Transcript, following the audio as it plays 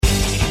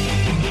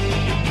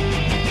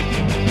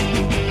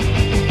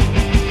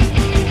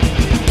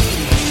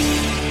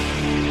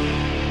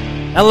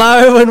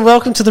Hello and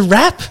welcome to the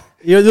Wrap.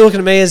 You're looking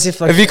at me as if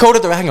like... Have you called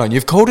it the... Hang on,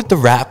 you've called it the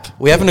Wrap.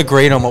 We haven't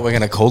agreed on what we're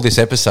going to call this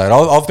episode.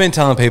 I've been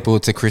telling people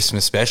it's a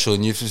Christmas special,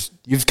 and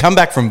you've come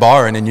back from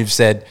Byron and you've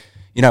said,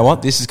 you know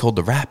what, this is called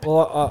the Wrap.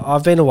 Well,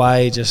 I've been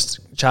away just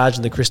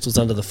charging the crystals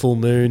under the full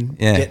moon,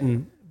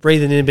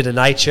 breathing in a bit of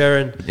nature,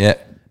 and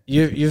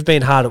you've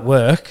been hard at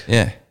work.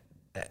 Yeah.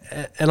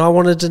 And I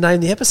wanted to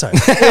name the episode.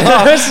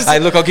 Hey,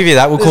 look, I'll give you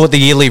that. We'll call it the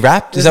yearly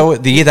Wrap. Is that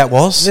what the year that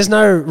was? There's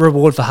no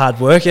reward for hard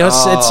work. You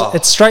know,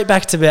 it's straight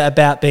back to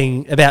about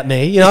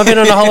me. You know, I've been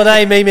on a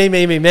holiday,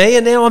 me,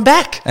 and now I'm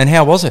back. And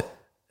how was it?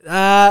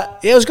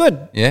 It was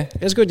good. Yeah?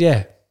 It was good,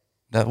 yeah.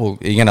 Are you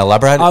going to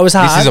elaborate? I was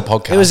hard. This is a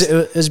podcast.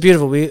 It was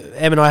beautiful.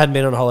 Em and I hadn't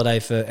been on a holiday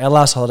for... Our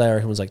last holiday, I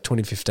reckon, was like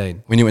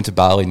 2015. When you went to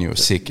Bali and you were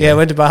sick. Yeah, I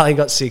went to Bali and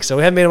got sick. So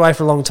we hadn't been away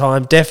for a long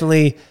time.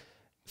 Definitely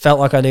felt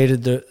like I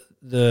needed the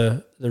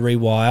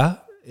rewire.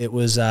 It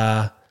was...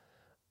 I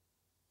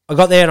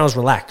got there and I was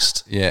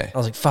relaxed. Yeah. I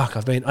was like, fuck,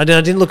 I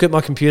didn't look at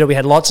my computer. We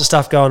had lots of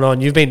stuff going on.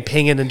 You've been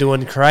pinging and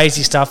doing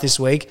crazy stuff this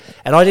week.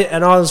 And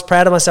I was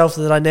proud of myself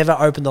that I never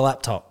opened the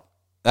laptop.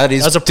 That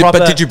is...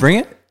 But did you bring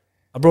it?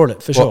 I brought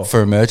it, for sure.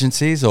 For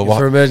emergencies or what?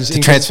 For emergencies.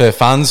 To transfer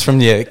funds from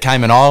your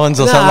Cayman Islands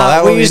or something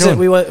like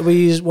that?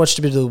 We watched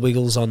a bit of the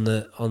Wiggles on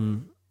the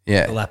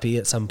Lappy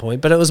at some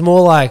point. But it was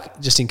more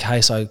like just in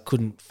case I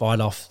couldn't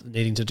fight off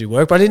needing to do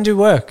work. But I didn't do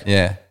work.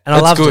 Yeah. And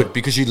that's I loved good it.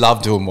 because you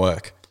love doing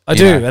work. I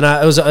do. Know? And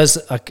I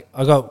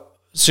got,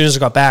 as soon as I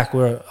got back,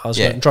 got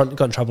in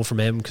trouble from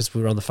Em because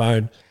we were on the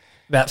phone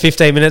about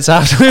 15 minutes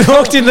after we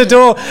walked in the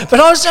door. But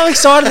I was so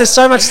excited. There's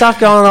so much stuff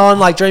going on.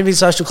 Like Dream Big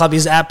Social Club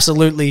is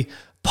absolutely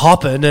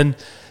popping, and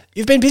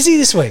you've been busy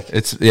this week.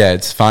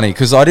 It's funny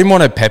because I didn't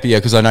want to pepper you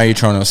because I know you're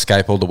trying to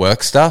escape all the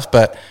work stuff,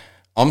 but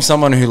I'm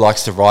someone who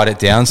likes to write it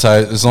down. So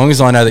as long as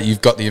I know that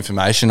you've got the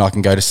information, I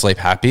can go to sleep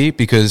happy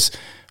because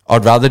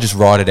I'd rather just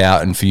write it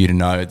out and for you to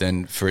know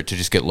than for it to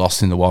just get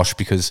lost in the wash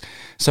because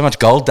so much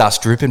gold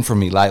dust dripping from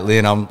me lately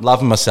and I'm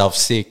loving myself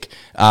sick.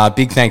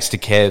 Big thanks to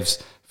Kevs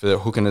for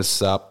hooking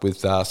us up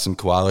with some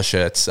koala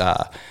shirts.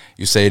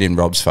 You'll see it in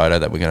Rob's photo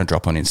that we're going to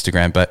drop on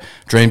Instagram. But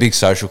Dream Big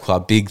Social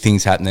Club, big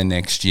things happening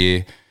next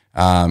year.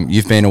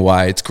 You've been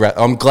away. It's great.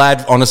 I'm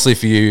glad, honestly,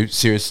 for you.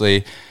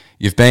 Seriously,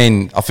 I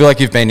feel like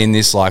you've been in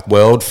this like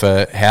world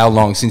for how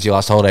long since your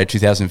last holiday,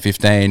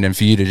 2015, and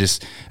for you to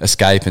just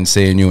escape and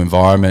see a new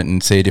environment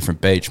and see a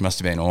different beach must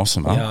have been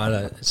awesome. Huh? Yeah, I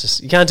know. It's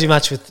just you can't do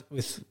much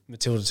with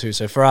Matilda too.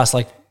 So for us,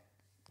 like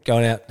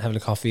going out having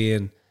a coffee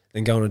and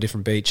then going to a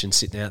different beach and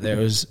sitting out there,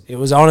 it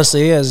was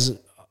honestly as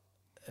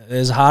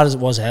hard as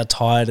it was, how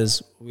tired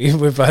as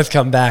we've both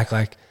come back.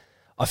 Like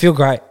I feel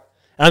great,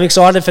 and I'm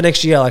excited for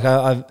next year. Like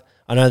I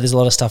know there's a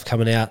lot of stuff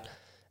coming out.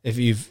 If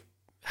you've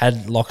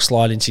had Lock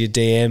slide into your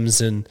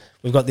DMs and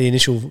we've got the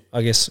initial,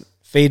 I guess,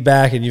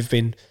 feedback and you've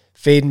been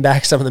feeding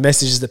back some of the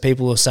messages that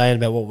people are saying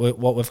about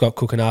what we've got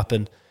cooking up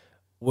and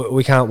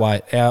we can't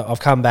wait. I've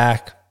come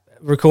back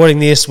recording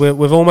this.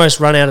 We've almost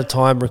run out of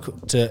time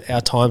to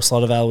our time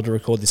slot available to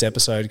record this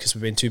episode because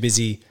we've been too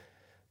busy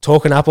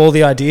talking up all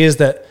the ideas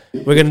that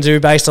we're going to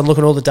do based on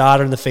looking at all the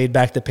data and the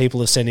feedback that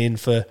people have sent in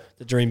for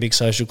the Dream Big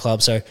Social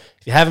Club. So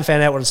if you haven't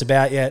found out what it's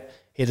about yet,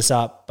 hit us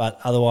up. But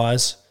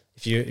otherwise,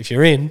 if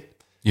you're in,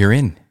 you're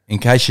in. In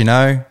case you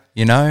know,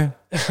 you know.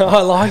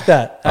 I like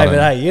that. Hey,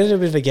 you're going to do a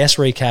bit of a guest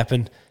recap,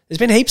 and there's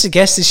been heaps of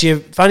guests this year.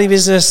 Funny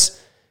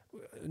business.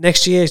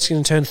 Next year it's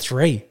going to turn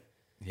 3.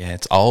 Yeah,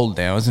 it's old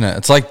now, isn't it?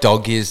 It's like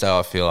dog years, though.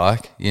 I feel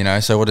like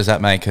So what does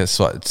that make us?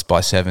 It's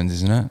by 7s,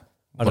 isn't it?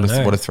 I don't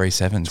know. What are 3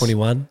 7s?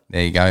 21.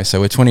 There you go. So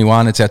we're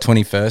 21. It's our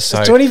 21st.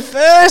 So it's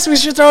 21st. We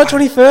should throw a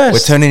 21st. We're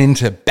turning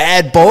into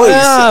bad boys.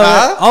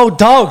 Old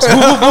dogs.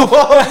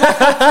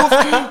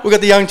 We've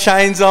got the young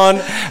chains on.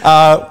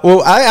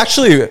 Well, I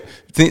actually,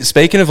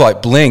 speaking of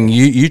like bling,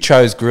 you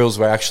chose grills.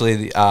 We're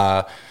actually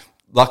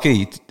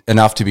lucky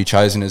enough to be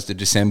chosen as the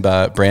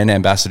December brand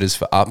ambassadors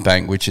for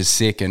Upbank, which is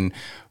sick. And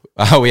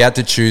we had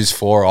to choose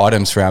 4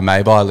 items for our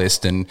Maybuy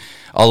list, and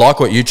I like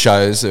what you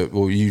chose.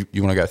 Well, you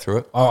want to go through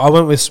it? I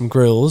went with some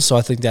grills, so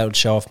I think that would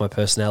show off my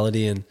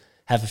personality and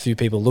have a few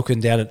people looking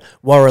down at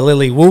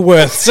Warralilly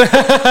Woolworths.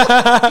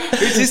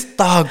 Who's this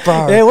thug,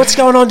 bro? Yeah, what's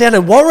going on down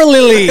at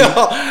Warralilly?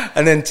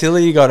 And then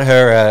Tilly got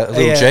her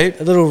little Jeep.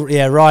 A little,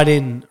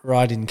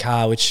 ride-in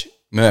car, which...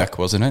 Merc,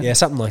 wasn't it? Yeah,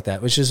 something like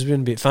that, which has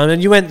been a bit fun.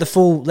 And you went the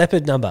full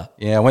leopard number.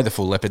 Yeah, I went the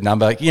full leopard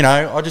number. You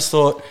know, I just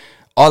thought...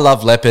 I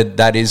love leopard.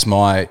 That is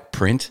my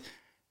print.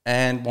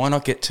 And why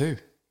not get 2?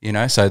 You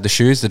know, so the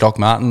shoes, the Doc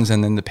Martens,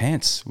 and then the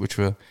pants, which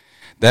were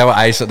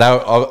ace.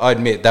 I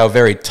admit they were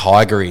very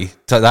tigery.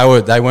 So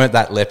they weren't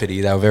that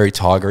leopardy. They were very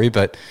tigery,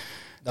 but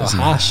they were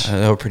harsh.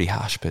 They were pretty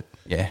harsh. But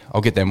yeah,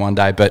 I'll get them one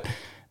day. But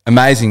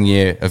amazing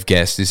year of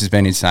guests. This has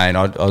been insane.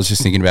 I was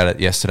just thinking about it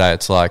yesterday.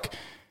 It's like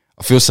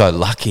I feel so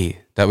lucky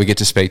that we get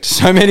to speak to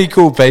so many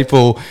cool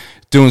people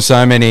doing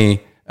so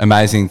many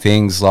amazing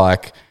things.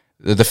 Like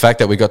the fact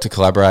that we got to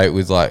collaborate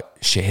with like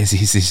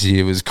Sharesies this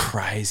year was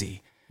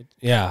crazy.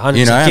 Yeah, 100%.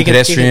 You know, and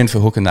Pedestrian for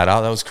hooking that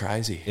up. That was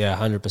crazy. Yeah,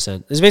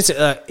 100%. There's been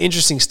an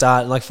interesting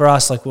start. Like for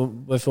us, like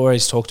we've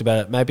always talked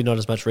about it, maybe not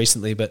as much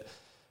recently, but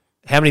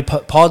how many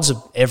pods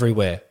are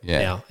everywhere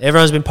now.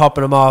 Everyone's been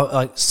popping them off,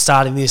 like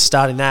starting this,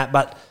 starting that.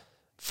 But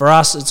for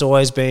us, it's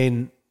always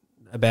been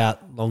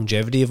about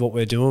longevity of what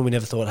we're doing. We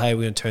never thought, hey,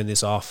 we're going to turn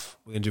this off.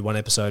 We're going to do one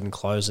episode and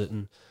close it.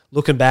 And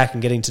looking back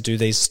and getting to do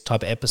these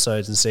type of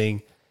episodes and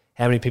seeing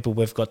how many people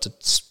we've got to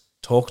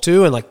talk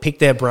to and like pick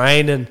their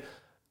brain and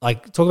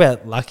like talk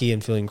about lucky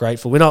and feeling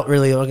grateful. We're not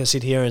going to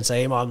sit here and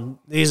say,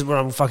 these are what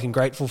I'm fucking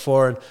grateful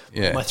for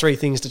and my 3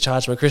 things to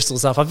charge my crystal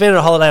stuff. I've been on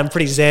a holiday. I'm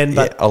pretty zen,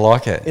 but I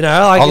like it. You know,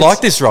 I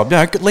like this, Rob.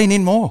 No, lean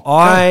in more.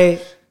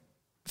 I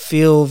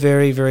feel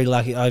very, very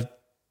lucky. I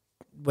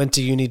went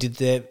to uni,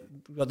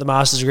 got the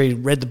master's degree,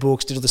 read the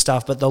books, did all the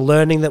stuff, but the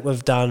learning that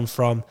we've done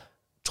from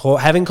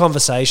having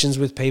conversations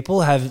with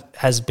people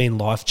has been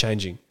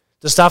life-changing.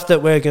 The stuff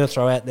that we're going to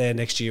throw out there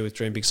next year with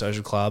Dream Big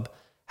Social Club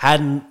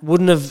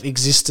wouldn't have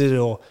existed,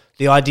 or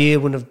the idea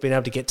wouldn't have been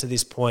able to get to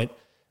this point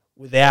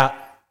without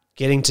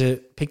getting to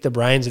pick the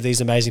brains of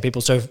these amazing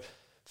people. So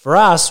for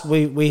us,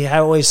 we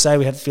always say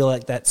we have to feel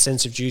like that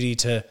sense of duty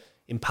to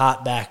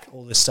impart back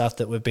all this stuff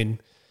that we've been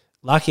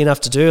lucky enough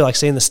to do, like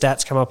seeing the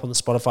stats come up on the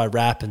Spotify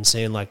Wrap and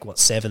seeing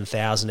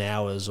 7,000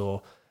 hours,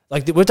 or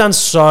like we've done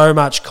so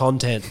much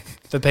content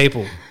for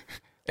people.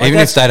 Even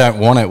if they don't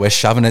want it, we're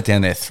shoving it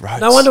down their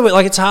throats. No wonder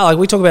it's hard. Like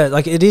we talk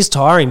about it, it is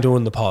tiring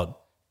doing the pod.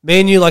 Me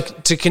and you,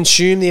 to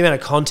consume the amount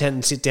of content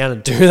and sit down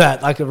and do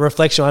that, like a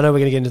reflection. I know we're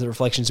going to get into the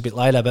reflections a bit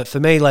later, but for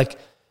me,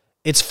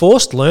 it's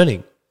forced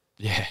learning.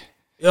 Yeah.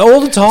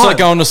 All the time. It's like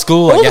going to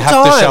school, you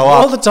have to show up.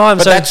 All the time.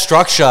 But that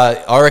structure,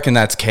 I reckon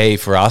that's key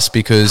for us,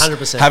 because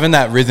 100%. Having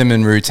that rhythm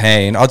and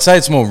routine, I'd say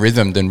it's more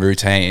rhythm than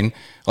routine.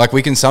 Like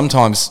we can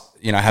sometimes,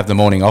 have the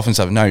morning off and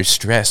stuff, no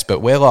stress, but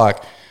we're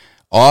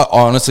I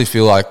honestly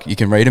feel like you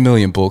can read 1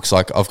 million books.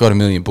 Like I've got 1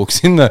 million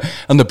books on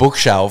the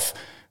bookshelf,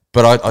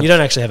 but you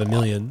don't actually have 1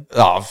 million.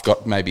 I've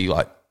got maybe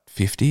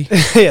 50.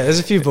 Yeah, there's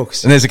a few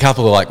books. And there's a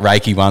couple of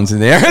Reiki ones in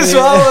there as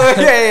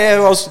well. Yeah.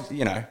 I was,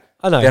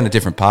 I know. down a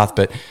different path,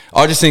 but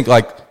I just think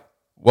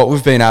what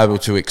we've been able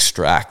to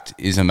extract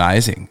is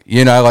amazing.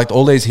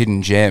 All these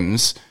hidden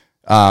gems,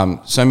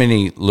 so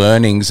many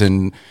learnings,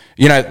 and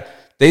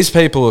these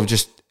people are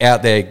just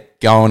out there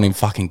going and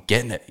fucking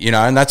getting it,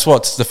 and that's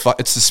what's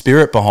it's the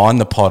spirit behind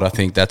the pod. I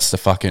think that's the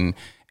fucking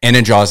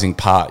energizing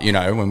part,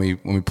 when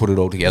we put it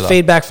all together.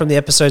 Feedback from the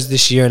episodes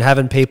this year and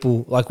having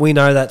people, we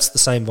know that's the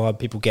same vibe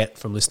people get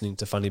from listening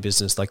to Funny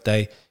Business.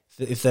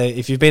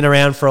 If you've been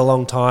around for a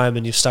long time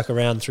and you've stuck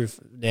around through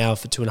now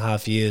for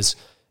 2.5 years,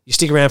 you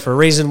stick around for a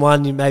reason.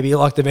 One, you maybe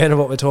like the band of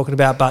what we're talking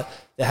about, but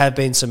there have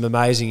been some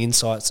amazing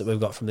insights that we've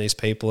got from these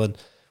people, and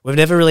we've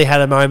never really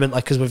had a moment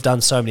because we've done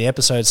so many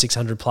episodes,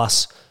 600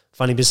 plus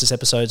Funny Business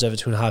episodes over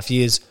 2.5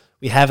 years.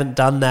 We haven't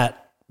done that.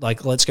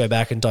 Let's go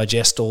back and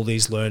digest all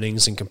these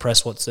learnings and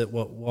compress what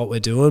we're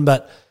doing.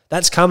 But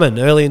that's coming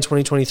early in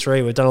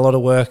 2023. We've done a lot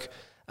of work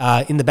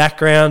in the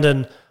background,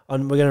 and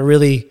we're going to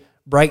really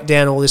break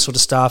down all this sort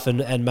of stuff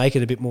and make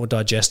it a bit more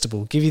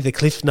digestible. Give you the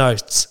Cliff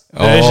Notes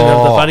version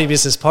of the Funny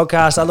Business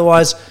podcast.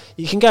 Otherwise,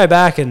 you can go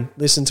back and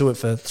listen to it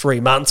for 3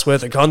 months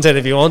worth of content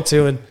if you want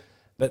to.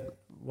 But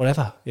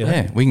whatever.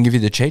 Yeah, we can give you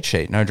the cheat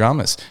sheet. No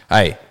dramas.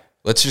 Hey,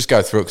 let's just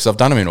go through it because I've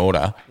done them in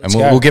order, and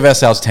we'll give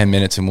ourselves 10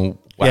 minutes and we'll.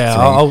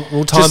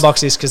 We'll time box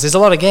this because there's a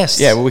lot of guests.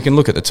 Yeah, well, we can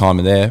look at the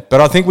timer there.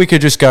 But I think we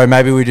could just go,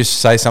 maybe we just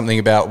say something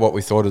about what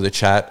we thought of the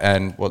chat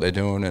and what they're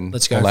doing and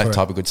let's go all that for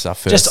type it. of good stuff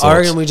first. Just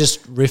Oregon, we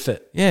just riff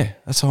it. Yeah,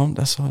 that's on.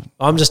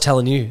 I'm just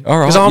telling you. All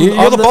right.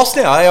 You're the boss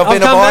now. I've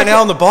been a buyer now.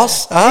 I'm the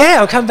boss. Yeah,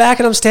 I'll come back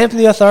and I'm stamping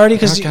the authority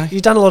because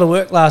you've done a lot of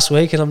work last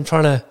week and I'm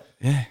trying to...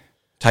 Yeah.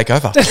 Take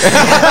over.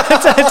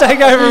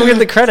 Take over and win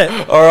the credit.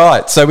 All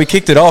right. So we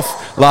kicked it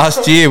off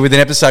last year with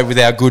an episode with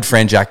our good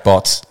friend Jack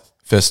Botts.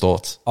 First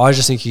thoughts? I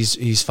just think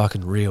he's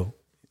fucking real.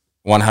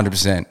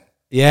 100%.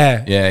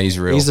 Yeah. Yeah, he's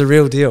real. He's the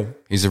real deal.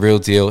 He's the real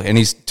deal. And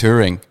he's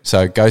touring.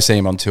 So go see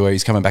him on tour.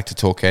 He's coming back to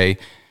Torquay.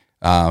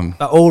 But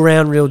all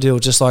round real deal.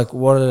 Just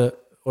what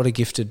a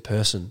gifted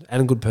person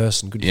and a good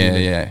person. Good human.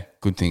 Yeah.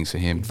 Good things for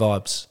him. Good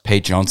vibes.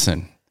 Pete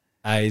Johnson.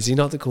 Hey, is he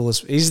not the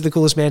coolest? He's the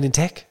coolest man in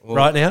tech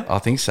right now. I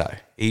think so.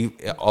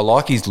 I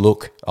like his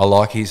look. I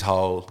like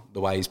the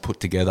way he's put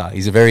together.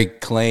 He's a very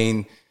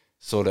clean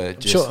sort of.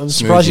 I'm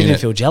surprised you didn't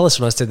feel jealous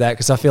when I said that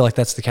because I feel like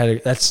that's the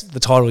category, that's the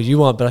title you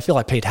want. But I feel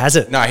like Pete has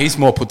it. No, he's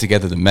more put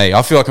together than me.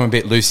 I feel like I'm a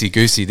bit loosey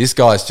goosey. This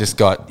guy's just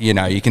got,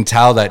 you can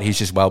tell that he's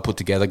just well put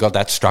together. Got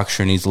that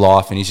structure in his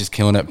life, and he's just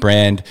killing it.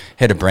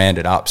 Had to brand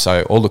it up.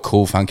 So all the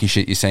cool, funky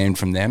shit you're seeing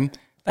from them,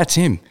 that's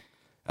him.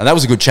 And that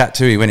was a good chat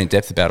too. He went in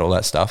depth about all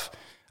that stuff.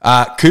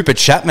 Cooper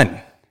Chapman.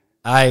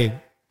 A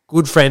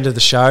good friend of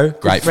the show.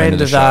 Great friend of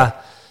the show.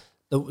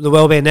 The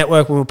Wellbeing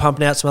Network when we were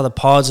pumping out some other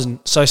pods, and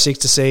so sick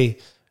to see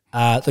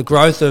the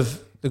growth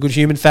of the Good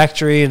Human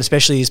Factory and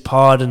especially his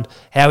pod and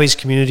how his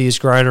community has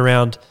grown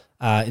around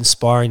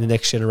inspiring the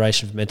next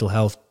generation for mental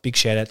health. Big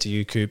shout out to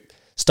you, Coop.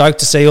 Stoked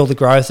to see all the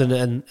growth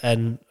and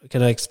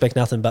can expect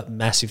nothing but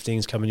massive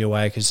things coming your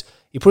way because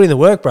you put in the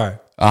work, bro.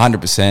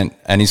 100%.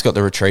 And he's got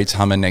the retreats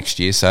humming next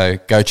year, so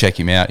go check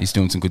him out. He's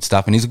doing some good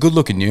stuff, and he's a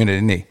good-looking unit,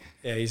 isn't he?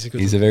 Yeah,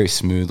 he's a very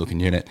smooth-looking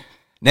unit.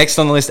 Next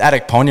on the list,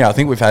 Attic Ponya. I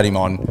think we've had him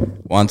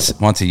on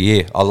once a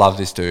year. I love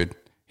this dude.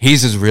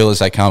 He's as real as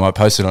they come. I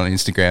posted on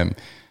Instagram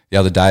the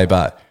other day,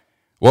 but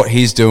what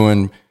he's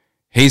doing,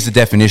 he's the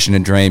definition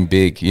of dream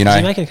big. You know, Is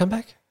he making a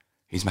comeback?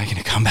 he's making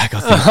a comeback. I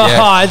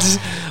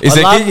think.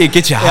 Yeah. It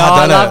gets you hard,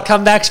 I doesn't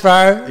love it? comebacks,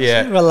 bro.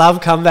 Yeah. I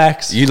love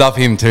comebacks. You love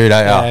him too,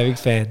 don't you? Yeah, big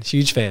fan,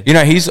 huge fan. You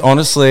know, he's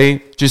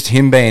honestly just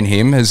him being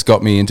him has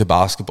got me into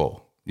basketball.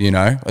 You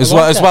know, as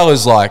like that. well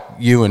as like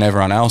you and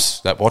everyone else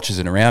that watches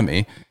it around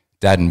me,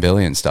 Dad and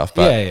Billy and stuff.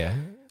 But Yeah.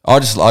 I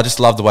just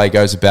love the way he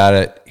goes about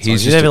it. He's You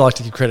just never like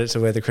to give credit to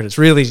where the credit's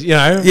really,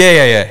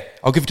 yeah.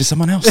 I'll give it to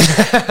someone else.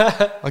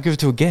 I'll give it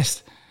to a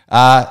guest.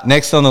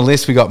 Next on the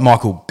list, we got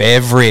Michael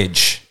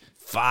Beveridge.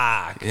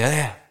 Fuck.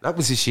 Yeah, that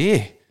was this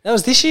year. That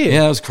was this year.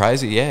 Yeah, that was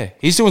crazy. Yeah,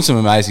 he's doing some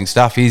amazing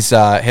stuff. He's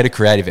head of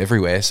creative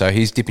everywhere, so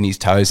he's dipping his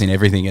toes in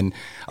everything. And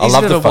I He's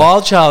love a the bit of a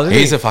wild child, isn't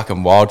He's he? a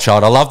fucking wild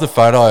child. I love the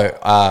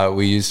photo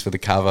we used for the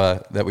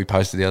cover that we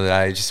posted the other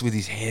day, just with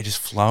his hair just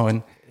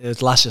flowing.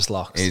 It's luscious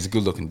locks. He's a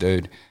good looking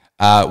dude.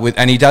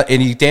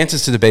 He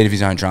dances to the beat of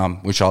his own drum,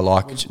 which I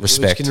like.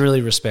 Respect. Which can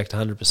really respect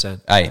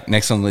 100%. Hey,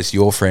 next on the list,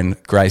 your friend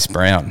Grace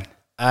Brown.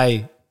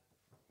 A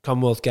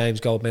Commonwealth Games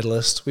gold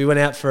medalist. We went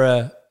out for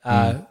a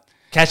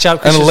catch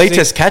up. An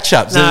elitist catch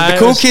up. No, The it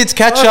cool was- kids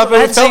catch well, up.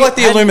 It felt like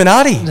the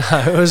Illuminati. No,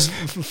 it was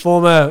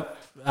former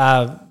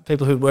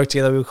people who worked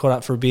together. We were caught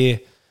up for a beer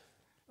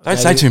Don't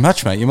say too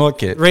much, mate. You might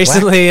get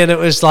recently, and it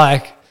was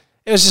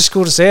just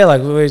cool to see her.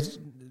 Like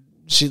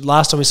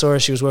last time we saw her,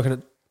 she was working at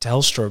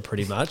Telstra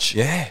pretty much.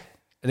 Yeah.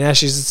 And now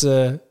she's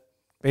been to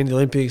the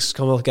Olympics,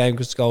 Commonwealth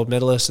Games gold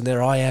medalist, and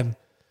there I am.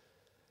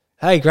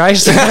 Hey,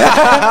 Grace.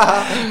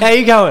 How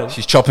you going?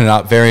 She's chopping it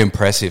up. Very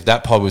impressive.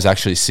 That pod was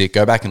actually sick.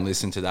 Go back and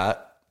listen to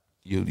that.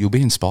 You'll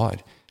be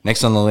inspired.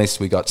 Next on the list,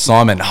 we got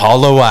Simon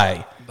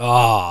Holloway.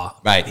 Oh,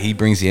 Mate, he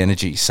brings the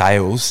energy.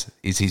 Sales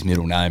is his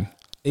middle name.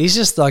 he's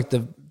just like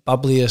the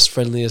bubbliest,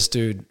 friendliest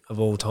dude of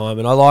all time.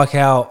 And I like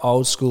how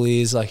old school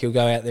he is. Like he'll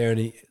go out there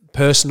and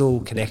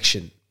personal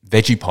connection.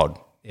 Veggie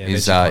Yeah,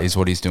 is Veggie Pod. is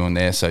what he's doing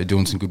there. So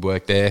doing some good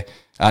work there.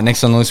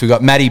 Next on the list, we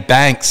got Matty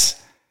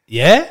Banks.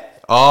 Yeah?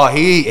 Oh,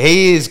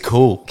 he is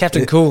cool.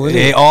 Captain Cool, isn't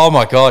he? Yeah, oh,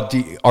 my God.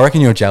 I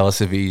reckon you're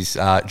jealous of his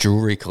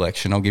jewellery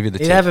collection. I'll give you the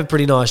He'd tip. have a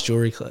pretty nice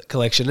jewelry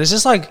collection. It's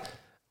just like,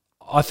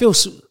 I feel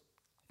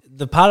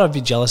the part I'd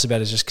be jealous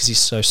about is just because he's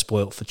so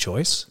spoilt for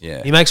choice.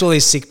 Yeah. He makes all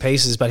these sick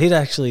pieces, but he'd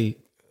actually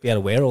be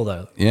able to wear all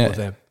of Yeah.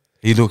 them.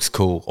 He looks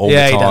cool all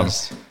Yeah, the time. he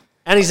does.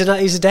 And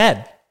he's a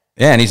dad.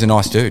 Yeah, and he's a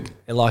nice dude.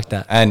 I like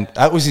that. And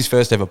that was his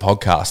first ever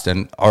podcast,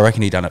 and I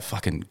reckon he done a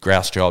fucking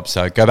grouse job.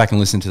 So go back and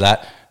listen to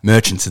that.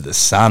 Merchants of the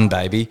Sun,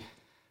 baby.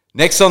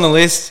 Next on the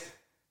list,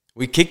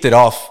 we kicked it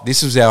off.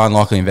 This was our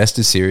Unlikely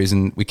Investors series,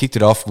 and we kicked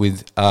it off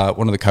with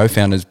one of the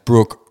co-founders,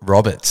 Brooke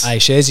Roberts. Hey,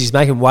 Shez, he's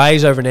making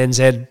waves over in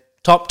NZ.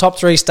 Top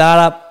 3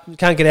 startup.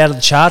 Can't get out of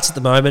the charts at the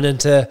moment. And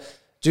to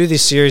do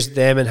this series with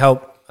them and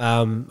help,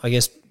 I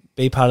guess,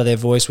 be part of their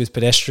voice with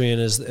Pedestrian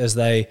as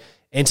they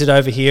entered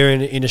over here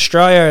in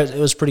Australia, it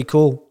was pretty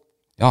cool.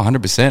 Oh,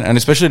 100%. And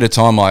especially at a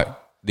time like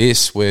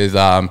this with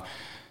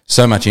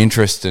so much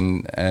interest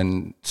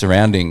and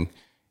surrounding,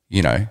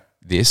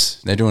 this.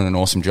 They're doing an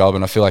awesome job,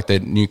 and I feel like their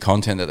new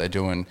content that they're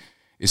doing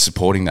is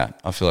supporting that.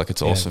 I feel like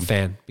it's awesome.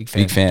 Big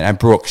fan. And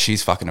Brooke,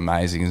 she's fucking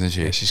amazing, isn't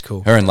she? Yeah, she's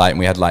cool. Her and Leighton,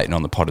 we had Leighton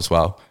on the pod as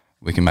well.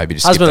 We can maybe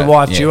just Husband skip and that.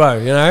 wife Yeah.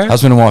 duo,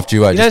 Husband and wife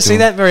duo. You don't see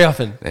that very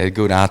often. They're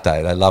good, aren't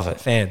they? They love it.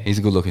 Fan. He's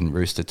a good looking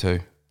rooster too.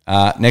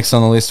 Next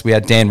on the list, we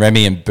had Dan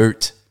Remy and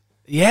Boot.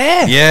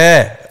 Yeah.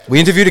 Yeah. We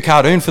interviewed a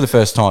cartoon for the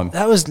first time.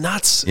 That was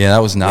nuts. Yeah, that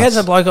was We had nuts.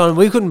 some bloke on.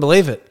 We couldn't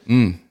believe it.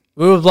 We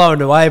were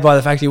blown away by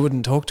the fact he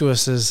wouldn't talk to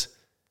us as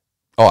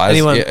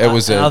anyone it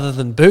was other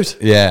than Boot.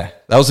 Yeah,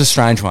 that was a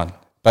strange one.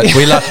 But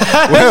we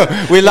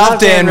love we love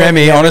Dan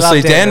Remy. Yeah, we Honestly,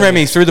 love Dan Dan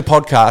Remy through the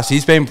podcast,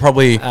 he's been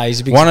probably he's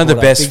a big one of the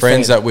supporter, best big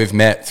friends fan. that we've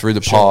met through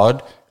the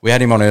pod. We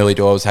had him on early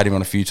doors, had him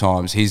on a few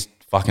times. He's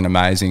fucking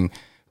amazing.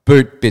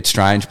 Boot, bit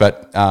strange,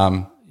 but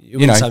You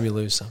win some, you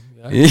lose some.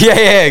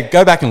 yeah.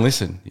 Go back and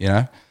listen.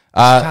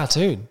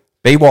 Cartoon.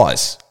 Be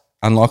wise.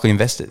 Unlikely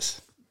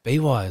Investors. Be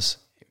wise.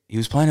 He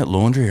was playing at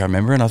Laundry, I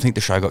remember, and I think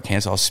the show got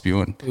cancelled. I was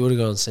spewing. We would have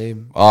gone and seen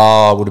him.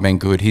 Oh, would have been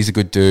good. He's a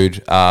good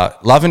dude.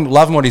 Loving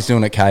what he's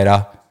doing at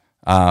Cater.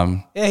 Yeah,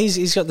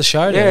 he's got the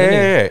show now, hasn't he?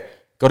 Yeah.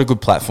 Got a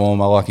good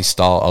platform. I like his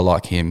style. I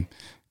like him.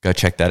 Go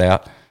check that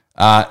out.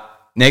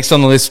 Next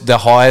on the list, the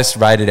highest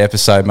rated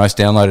episode, most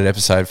downloaded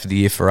episode for the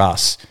year for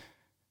us,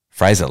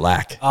 Fraser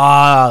Lack.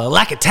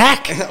 Lack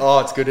Attack. Oh,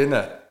 it's good, isn't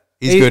it?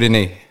 He's good, isn't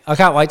he? I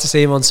can't wait to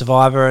see him on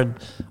Survivor, and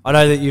I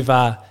know that you've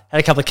had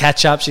a couple of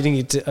catch-ups. You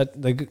think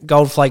the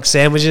gold flake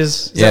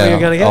sandwiches? Is that what you're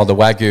going to get? Oh, the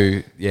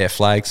Wagyu,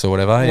 flakes or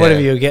whatever. Yeah.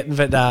 Whatever you're getting.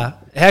 But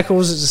how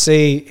cool is it to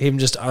see him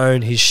just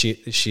own his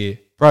shit this year?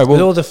 Bro,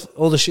 well, with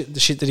all the shit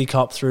that he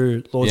copped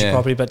through Lords Yeah. of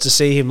Property, but to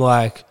see him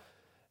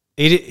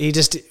he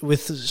just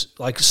with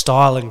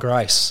style and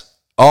grace.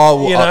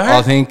 Oh, You know?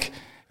 I think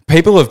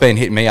people have been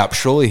hitting me up.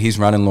 Surely he's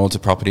running Lords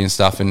of Property and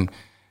stuff, and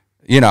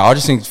I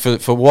just think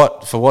for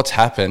what's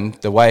happened,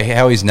 the way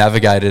how he's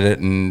navigated it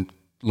and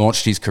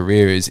launched his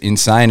career is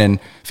insane. And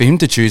for him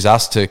to choose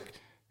us to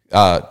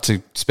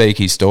to speak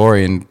his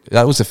story, and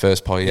that was the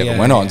first pod he ever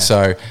went on.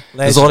 So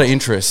there's a lot of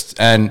interest,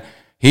 and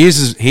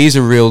he's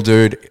a real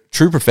dude,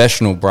 true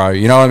professional, bro.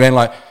 You know what I mean?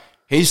 Like,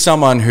 he's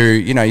someone who,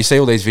 you know, you see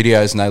all these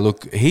videos and they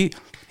look, he's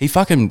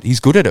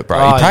good at it,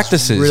 bro. He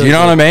practices, really, you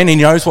know what I mean? He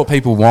knows what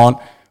people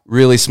want.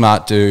 Really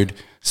smart dude.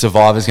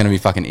 Survivor's going to be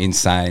fucking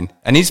insane.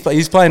 And he's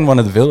playing one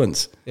of the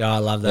villains. Yeah, I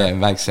love that. Yeah, it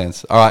makes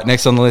sense. All right,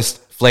 next on the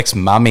list, Flex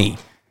Mummy.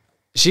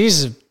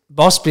 She's a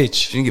boss bitch.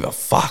 She didn't give a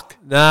fuck.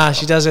 Nah,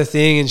 she does her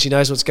thing and she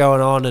knows what's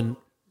going on, and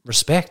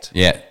respect.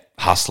 Yeah,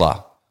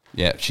 hustler.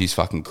 Yeah, she's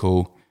fucking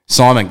cool.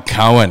 Simon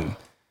Cohen.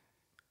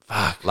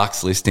 Fuck.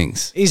 Lux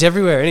Listings. He's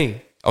everywhere, isn't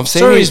he? I've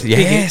seen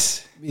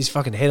his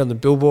fucking head on the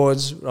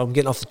billboards. I'm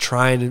getting off the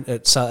train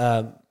at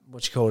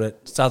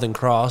Southern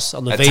Cross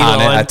on the V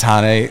line. At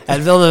Tane.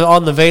 And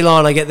on the V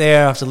line, I get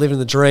there after living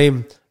the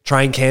dream.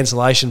 Train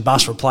cancellation,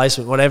 bus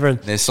replacement, whatever. And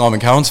there's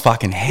Simon Cohen's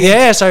fucking head.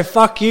 Yeah, so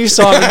fuck you,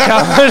 Simon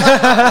Cohen.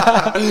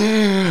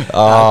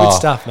 Good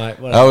stuff, mate.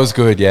 Whatever. That was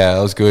good. Yeah,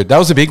 that was good. That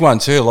was a big one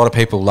too. A lot of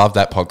people love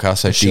that podcast,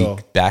 so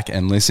dig back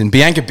and listen.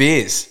 Bianca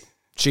Beers.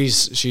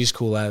 She's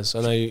cool as.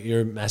 I know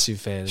you're a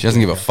massive fan. She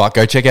doesn't give a fuck.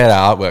 Go check out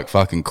her artwork.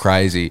 Fucking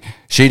crazy.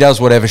 She does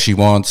whatever she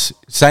wants.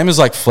 Same as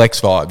like Flex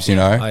Vibes, you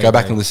know. Go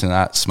back and listen to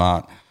that.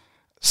 Smart.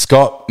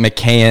 Scott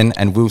McKeon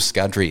and Will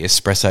Scudry,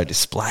 Espresso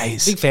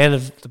Displays. Big fan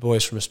of the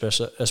boys from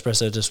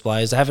Espresso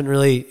Displays. You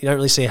don't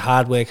really see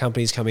hardware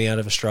companies coming out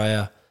of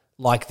Australia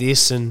like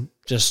this, and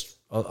just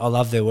I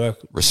love their work.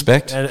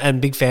 Respect.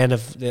 And big fan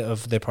of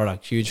their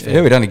product. Huge fan.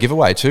 Yeah, we done a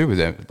giveaway too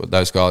with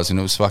those guys, and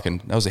it was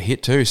that was a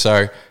hit too.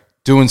 So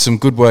doing some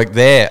good work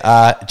there.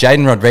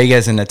 Jaden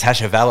Rodriguez and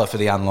Natasha Valla for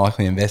the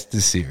Unlikely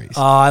Investors series.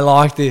 Oh, I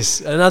like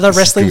this. Another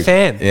wrestling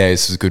fan. Yeah,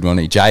 this is a good one.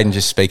 Jaden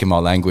just speaking my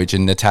language,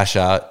 and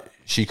Natasha,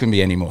 she couldn't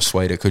be any more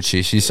sweeter, could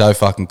she? She's so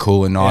fucking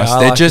cool and nice.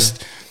 They're like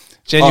just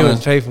genuine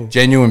people.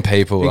 Genuine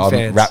people.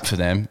 I'm rap for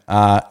them.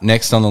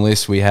 Next on the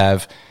list, we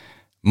have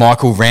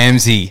Michael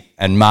Ramsey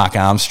and Mark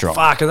Armstrong.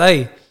 Fuck,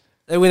 they're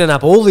winning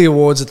up all the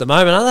awards at the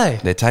moment, aren't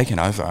they? They're taking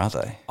over, aren't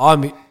they?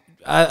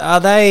 Are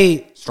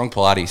they Strong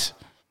Pilates?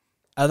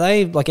 Are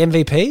they like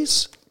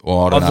MVPs?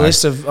 Well, I don't know. The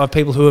list of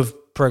people who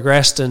have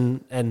progressed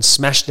and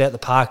smashed it out the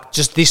park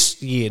just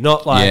this year,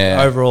 not like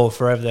overall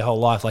forever their whole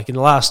life. Like in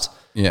the last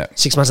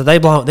 6 months, they're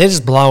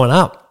just blowing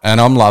up.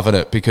 And I'm loving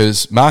it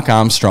because Mark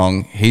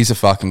Armstrong, he's a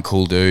fucking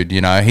cool dude, you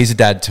know. He's a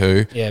dad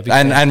too. Yeah,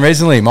 and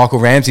recently Michael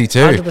Ramsey too.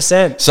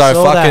 100%.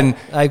 So fucking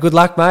hey, good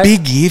luck, mate.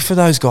 Big year for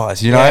those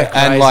guys, you know. Crazy.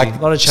 And like a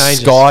lot of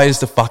changes. Sky is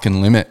the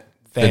fucking limit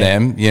for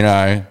them, you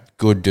know.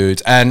 Good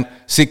dudes. And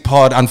sick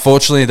pod,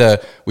 unfortunately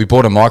we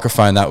bought a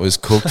microphone that was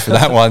cooked for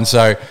that one,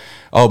 so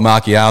old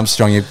Marky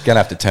Armstrong, you're going to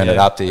have to turn it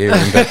up to hear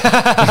him.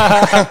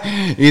 But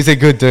he's a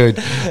good dude.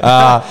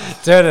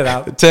 Turn it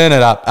up. Turn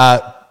it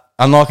up.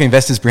 Unlikely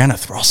Investors, Brianna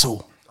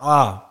Throssell.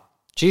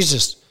 She's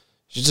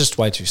just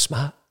way too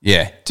smart.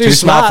 Yeah. Too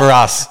smart for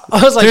us.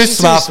 I was like, too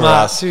smart for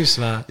us. Too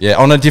smart. Yeah,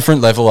 on a different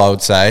level, I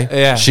would say.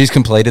 Yeah. She's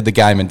completed the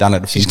game and done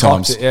it a few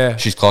times.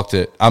 She's clocked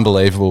it.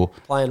 Unbelievable.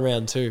 Playing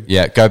round 2.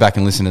 Yeah, go back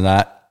and listen to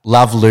that.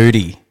 Love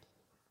Ludi.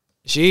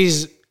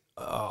 She's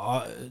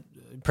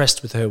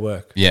impressed with her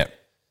work. Yeah.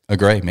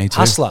 Agree, me too.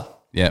 Hustler.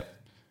 Yeah.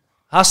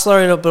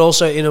 Hustler, but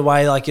also in a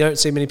way, like you don't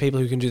see many people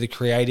who can do the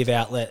creative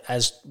outlet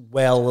as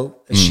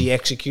well as she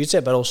executes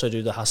it, but also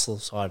do the hustle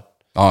side.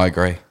 Oh, I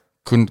agree.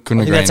 Couldn't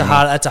agree. That's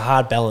a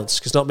hard balance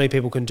because not many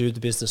people can do the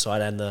business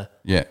side and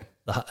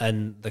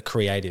the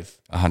creative.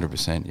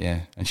 100%, yeah.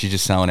 And she's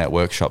just selling out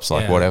workshops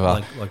like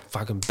whatever. Like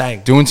fucking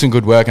bang. Doing some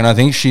good work, and I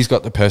think she's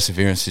got the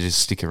perseverance to just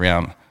stick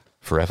around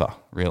forever,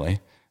 really.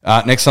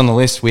 Next on the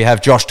list, we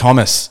have Josh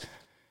Thomas.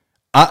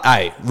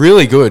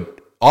 Really good.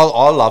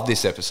 I love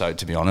this episode,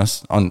 to be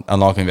honest, on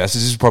Unlikely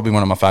Investors. This is probably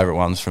one of my favourite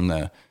ones from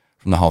the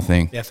whole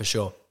thing. Yeah, for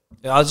sure.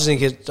 Yeah, I just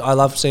think I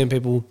love seeing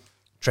people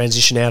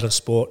transition out of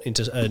sport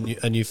into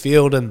a new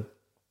field, and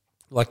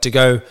like to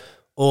go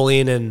all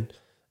in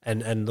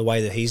and the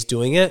way that he's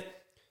doing it.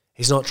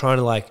 He's not trying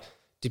to like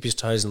dip his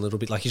toes in a little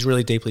bit. Like he's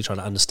really deeply trying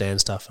to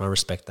understand stuff, and I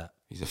respect that.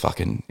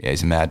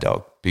 He's a mad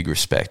dog. Big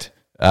respect.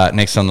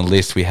 Next on the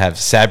list, we have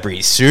Sabri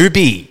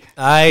Subi.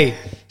 Hey,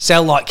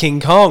 sound like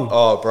King Kong.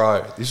 Oh,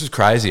 bro, this was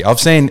crazy. I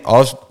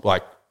was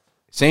like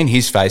seeing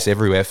his face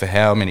everywhere for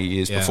how many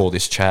years before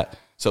this chat.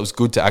 So it was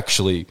good to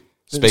actually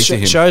speak to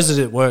him. It shows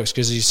that it works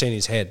because you've seen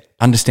his head.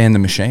 Understand the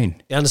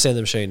machine. You understand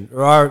the machine.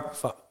 Right,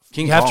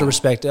 you have to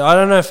respect it. I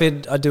don't know if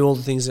I do all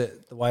the things the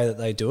way that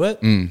they do it,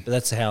 but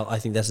that's how I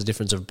think that's the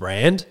difference of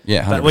brand.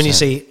 Yeah, 100%. But when you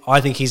see,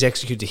 I think he's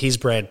executed his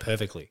brand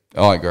perfectly.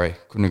 Oh, I agree.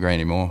 Couldn't agree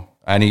anymore.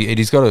 And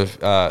he's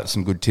got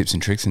some good tips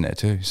and tricks in there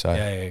too. So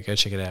yeah, go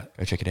check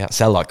it out.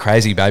 Sell like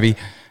crazy, baby.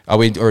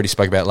 We already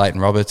spoke about Leighton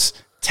Roberts.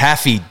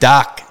 Taffy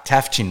Duck,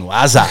 Taff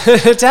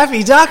Chinwaza.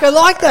 Taffy Duck, I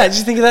like that. Did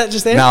you think of that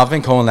just then? No, I've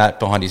been calling that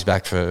behind his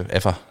back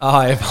forever.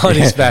 Oh, yeah, behind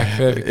his back,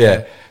 perfect.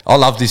 Yeah. I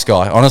love this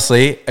guy.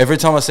 Honestly, every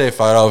time I see a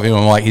photo of him,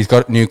 I'm like, he's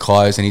got new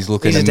clothes and he's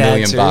looking $1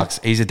 million bucks.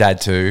 He's a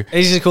dad too.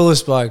 He's the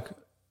coolest bloke.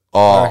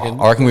 Oh,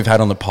 I reckon we've had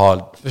on the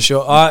pod. For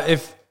sure.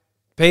 If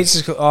Pete's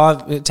is cool.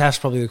 Oh, Taft's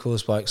probably the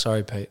coolest bloke.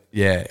 Sorry, Pete.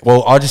 Yeah.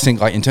 Well, I just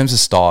think like in terms of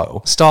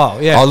style.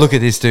 Yeah. I look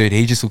at this dude.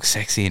 He just looks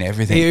sexy and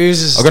everything. He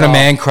oozes I've got a style.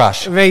 man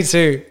crush. Me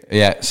too.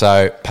 Yeah.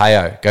 So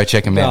Payo, go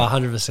check him out.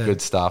 100%.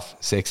 Good stuff.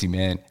 Sexy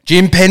man.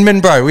 Jim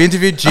Penman, bro. We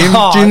interviewed Jim.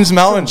 Oh, Jim's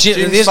melon. Jim-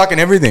 Jim's this- fucking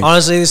everything.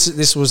 Honestly,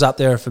 this was up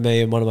there for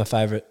me and one of my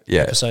favourite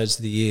Yeah. episodes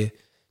of the year.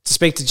 To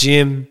speak to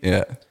Jim,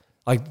 Yeah.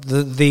 like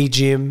the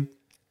Jim.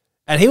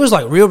 And he was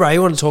like real, bro. He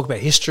wanted to talk about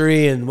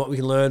history and what we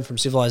can learn from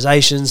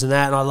civilizations and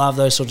that. And I love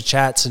those sort of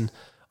chats. And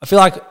I feel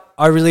like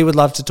I really would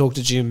love to talk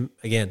to Jim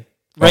again.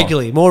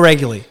 Regularly, more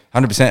regularly.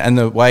 100%. And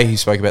the way he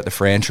spoke about the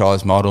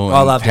franchise model and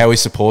I loved how it. he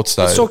supports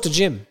those. Let's talk to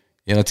Jim.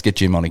 Yeah, let's get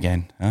Jim on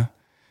again. Huh?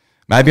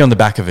 Maybe on the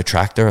back of a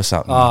tractor or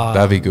something. Oh,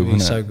 That'd be good, that'd be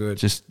wouldn't so it? good.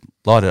 Just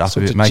light it up a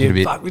bit, To make it Jim. a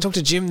bit Fuck, we talked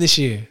to Jim this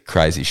year.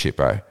 crazy shit,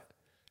 bro.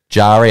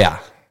 Jaria.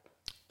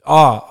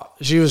 Oh,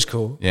 she was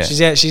cool. Yeah.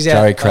 She's out.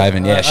 Jari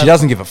Craven. Yeah, she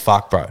doesn't give a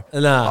fuck, bro.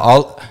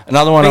 Nah.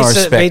 Another one I Beats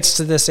respect.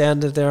 to the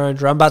sound of their own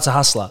drum, but's a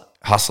hustler.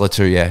 Hustler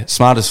too, yeah.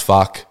 Smart as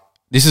fuck.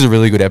 This is a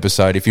really good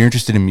episode. If you're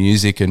interested in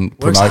music and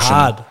Works promotion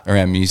hard.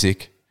 around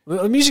music,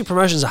 Well, music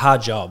promotion is a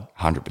hard job.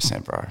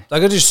 100%, bro. They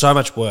got to do so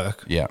much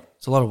work. Yeah.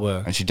 It's a lot of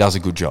work. And she does a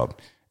good job.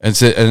 And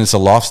it's a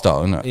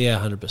lifestyle, isn't it? Yeah,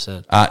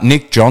 100%.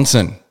 Nick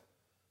Johnson,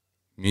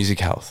 music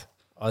health.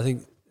 I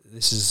think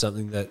this is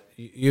something that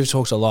you've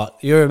talked a lot.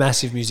 You're a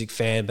massive music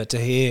fan, but to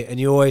hear, and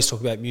you always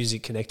talk about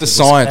music connected The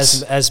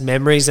science. as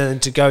memories,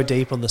 and to go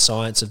deep on the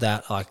science of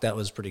that, like that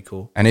was pretty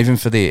cool. And even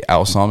for the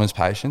Alzheimer's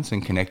patients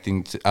and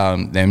connecting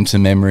them to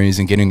memories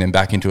and getting them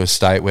back into a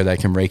state where they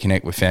can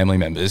reconnect with family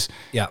members.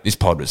 Yeah. This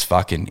pod was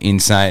fucking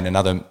insane.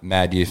 Another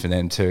mad year for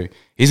them too.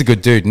 He's a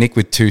good dude, Nick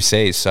with 2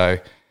 C's. So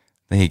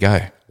there you go.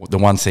 The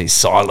 1 C's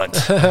silent.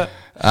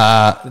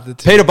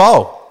 Peter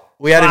Bowl.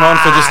 We had him on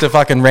for just a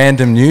fucking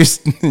random news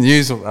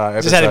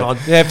episode. Just had him on.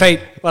 Yeah, Pete,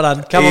 well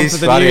done. Come on He's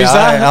for the funny, news.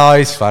 eh? Oh,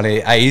 he's funny.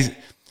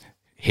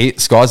 Hey,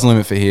 sky's the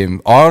limit for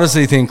him. I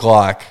honestly think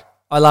like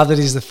I love that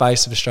he's the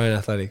face of Australian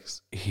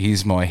athletics.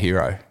 he's my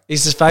hero.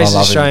 He's the face of the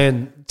love him.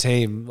 Australian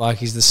team. Like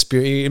he's the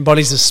spirit. He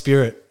embodies the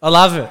spirit. I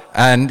love it.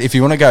 And if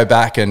you want to go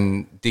back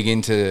and dig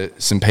into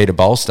some Peter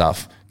Bowl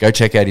stuff, go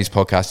check out his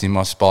podcast In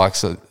My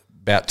Spikes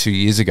about 2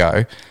 years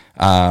ago.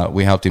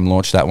 We helped him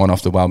launch that one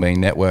off the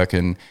Wellbeing Network,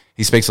 and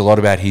he speaks a lot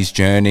about his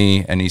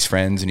journey and his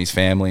friends and his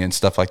family and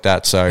stuff like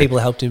that. So People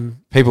helped him.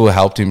 people who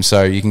helped him,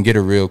 so you can get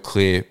a real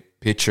clear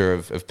picture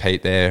of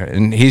Pete there.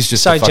 And he's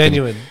just So a fucking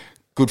genuine.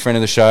 good friend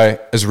of the show,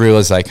 as real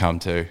as they come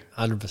too.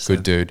 100%.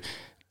 Good dude.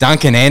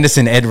 Duncan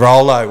Anderson, Ed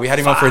Rollo. We had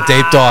him on for a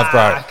deep dive,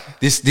 bro.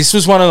 This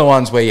was one of the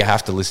ones where you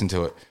have to listen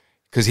to it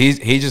because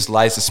he just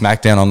lays the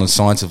smackdown on the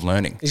science of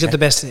learning. He's got the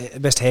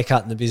best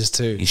haircut in the biz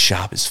too. He's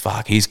sharp as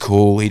fuck. He's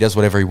cool. He does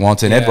whatever he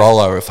wants. And Ed Yeah.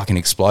 Rollo are fucking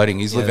exploding.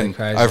 He's living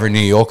they're crazy. over in New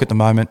York at the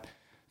moment,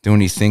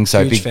 doing his thing. So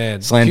Huge big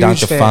fan. slam Huge dunk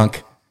the fan.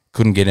 funk.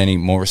 Couldn't get any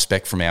more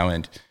respect from our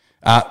end.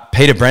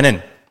 Peter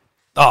Brennan.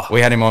 Oh,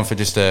 We had him on for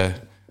just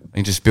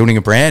building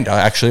a brand.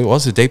 Actually, it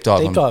was a deep dive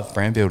Deep on dive.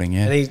 brand building.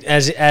 Yeah.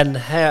 and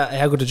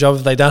how good a job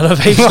have they done of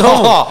Heaps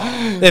Normal?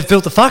 They've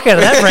built the fuck out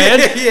of that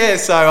brand. Yeah,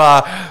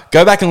 so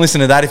go back and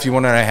listen to that if you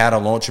want to know how to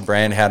launch a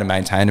brand, how to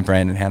maintain a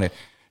brand, and how to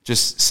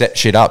just set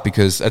shit up,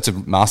 because that's a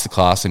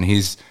masterclass. And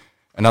he's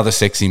another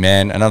sexy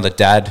man, another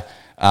dad.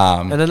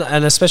 And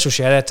a special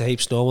shout out to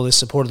Heaps Normal. They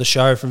supported the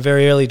show from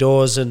very early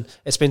doors, and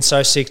it's been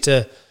so sick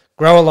to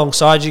grow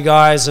alongside you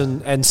guys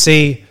and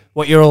see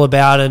what you're all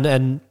about,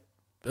 and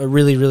I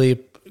really, really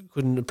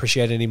couldn't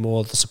appreciate any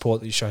more the support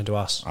that you've shown to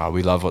us.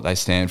 We love what they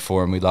stand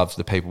for, and we love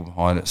the people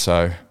behind it.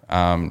 So,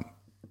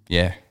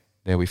 yeah,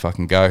 there we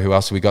fucking go. Who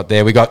else have we got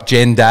there? We got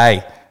Jen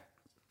Day.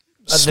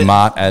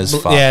 Smart as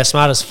fuck. Yeah,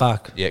 smart as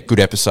fuck. Yeah, good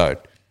episode.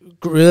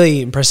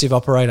 Really impressive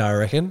operator, I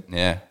reckon.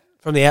 Yeah.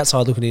 From the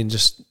outside looking in,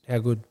 just how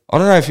good. I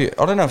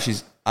don't know if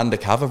she's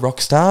undercover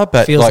rock star,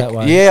 but Feels like, that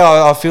way.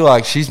 yeah, I feel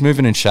like she's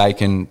moving and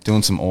shaking,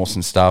 doing some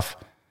awesome stuff.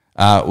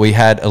 We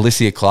had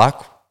Alicia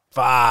Clark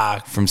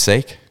Fuck. from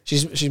Seek.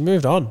 She's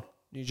moved on.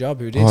 New job,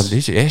 who Oh,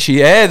 dis? did you?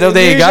 Yeah, there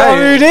you New job,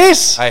 go. who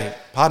dis? Hey,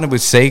 partnered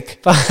with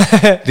Seek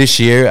this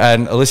year,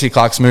 and Alicia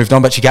Clark's moved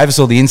on, but she gave us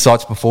all the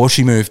insights before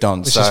she moved on.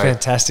 Which is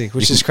fantastic,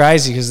 which is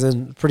crazy because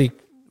then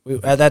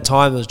at that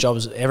time, there's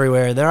jobs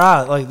everywhere, and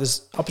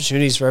there's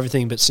opportunities for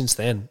everything. But since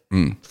then,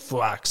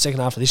 fuck, second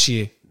half of this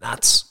year,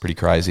 nuts. Pretty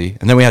crazy.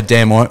 And then we had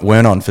Dan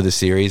Wern on for the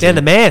series. Dan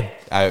the man.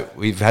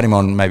 We've had him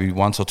on maybe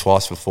once or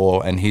twice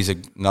before, and he's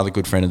another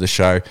good friend of the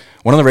show.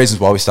 One of the reasons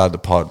why we started the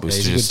pod was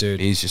he's a good dude.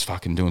 he's just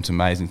fucking doing some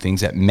amazing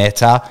things at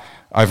Meta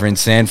over in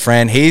San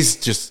Fran. He's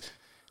just,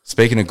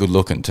 speaking of good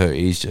looking too,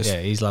 he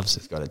Loves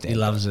it. got a damn He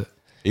loves it.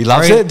 He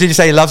loves it? Did you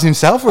say he loves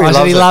himself, or I he said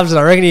loves he it? loves it.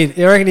 I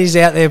reckon he's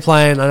out there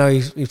playing. I know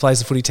he plays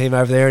the footy team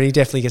over there, and he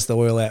definitely gets the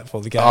oil out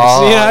for the game.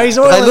 Oh, He's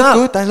they oiling look up.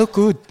 good. They look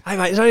good. Hey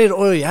mate, you don't need to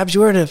oil your abs.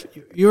 You were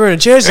in a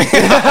jersey.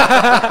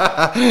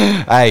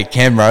 Hey,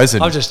 Cam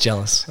Rosen. I'm just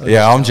jealous.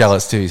 I'm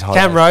jealous too. He's hot.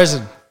 Cam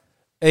Rosen.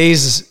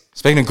 He's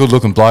Speaking of good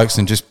looking blokes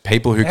and just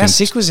people who how can.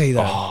 sick was he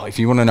though? Oh, if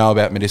you want to know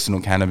about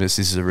medicinal cannabis,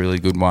 this is a really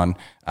good one.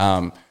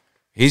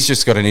 He's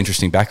just got an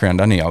interesting background,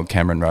 doesn't he, old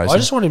Cameron Rosen? I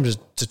just want him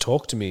to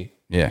talk to me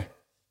Yeah.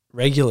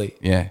 regularly.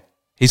 Yeah.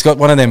 He's got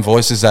one of them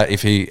voices that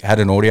if he had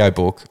an audio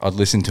book, I'd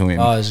listen to him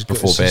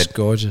before it's bed. just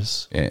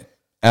gorgeous. Yeah.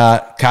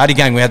 Cardi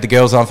Gang, we had the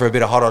girls on for a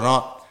bit of Hot or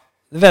Not.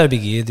 They've had a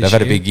big year this year. They've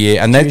had a big year.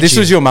 And this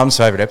was your mum's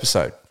favourite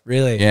episode.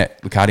 Really? Yeah,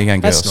 the Cardi Gang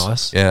girls. That's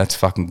nice. Yeah, that's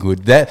fucking good.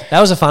 That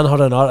was a fun Hot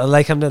or Not. And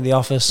they come down to the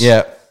office.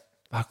 Yeah.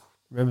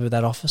 Remember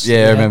that office?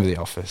 Yeah, I remember the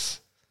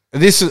office.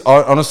 This is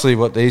honestly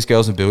what these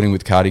girls are building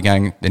with Cardi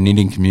Gang, the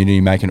knitting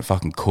community, making it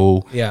fucking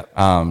cool. Yeah.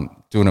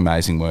 Doing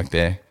amazing work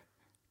there.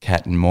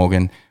 Kat and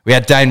Morgan. We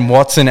had Dane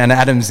Watson and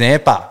Adam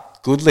Zampa.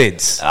 Good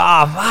lids.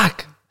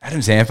 Fuck.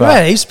 Adam Zampa. We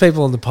had heaps of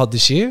people on the pod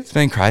this year. It's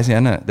been crazy,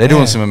 hasn't it? They're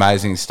doing some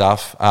amazing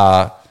stuff.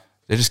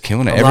 They're just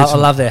killing it. I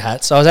love their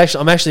hats.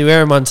 I'm actually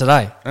wearing one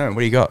today. Oh, what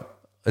do you got?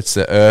 It's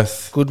the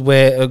Earth. Good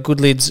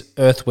Lids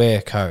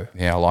Earthwear Co.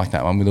 Yeah, I like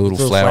that one with a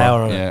little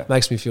flower on yeah. it.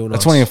 Makes me feel nice.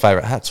 That's one of your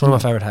favourite hats. It's one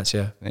of my favourite hats,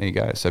 yeah. There you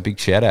go. So big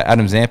shout out.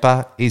 Adam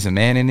Zampa, he's a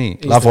man, isn't he?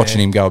 He's Love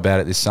watching him go about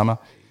it this summer.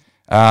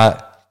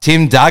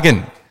 Tim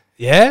Duggan.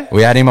 Yeah?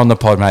 We had him on the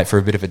pod, mate, for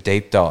a bit of a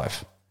deep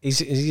dive.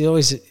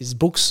 His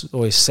books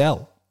always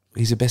sell.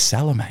 He's a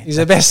bestseller, mate. He's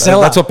a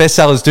bestseller. That's what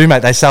bestsellers do,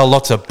 mate. They sell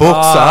lots of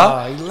books,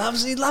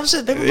 He loves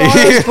it. People buy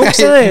those books,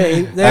 don't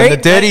they? And the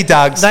Dirty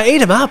Dugs. They eat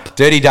them up.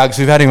 Dirty Dugs,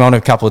 we've had him on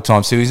a couple of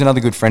times too. He's another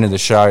good friend of the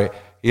show.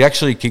 He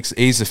actually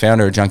he's the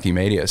founder of Junkie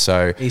Media,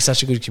 so... He's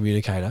such a good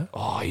communicator.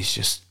 Oh, he's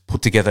just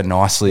put together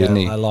nicely, isn't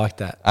he? I like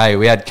that. Hey,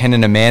 we had Ken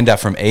and Amanda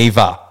from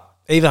Eva.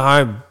 Eva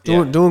Home,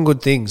 doing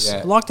good things.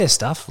 Yeah. I like their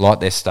stuff.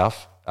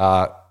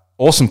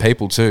 Awesome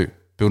people too.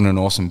 Building an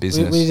awesome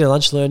business. We did a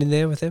lunch learning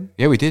there with them.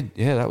 Yeah, we did.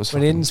 Yeah, that was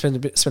Went in and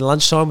spent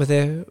lunchtime with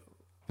their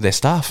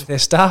staff. Their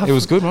staff. It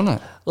was good, wasn't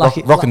it?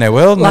 Lucky, rocking their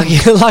world. Lucky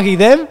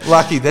them.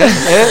 Lucky them.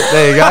 Yeah,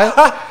 there you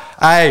go.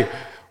 Hey,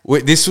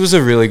 this was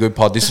a really good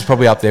pod. This is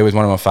probably up there with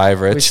one of my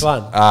favourites. Which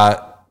one?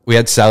 We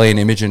had Sally and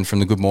Imogen from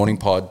the Good Morning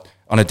Pod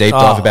on a deep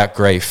dive about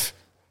grief.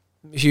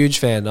 Huge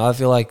fan. I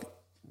feel like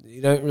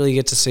you don't really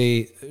get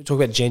to talk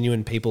about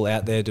genuine people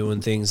out there doing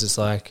things. It's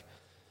like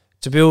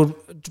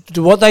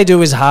what they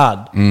do is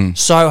hard,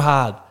 so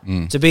hard.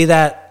 To be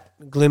that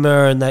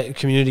glimmer and that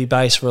community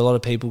base for a lot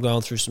of people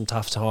going through some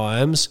tough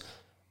times,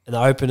 and the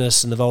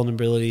openness and the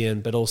vulnerability,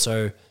 but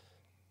also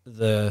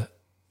the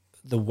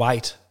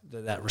weight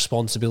that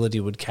responsibility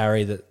would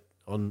carry that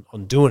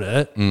on doing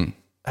it.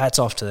 Hats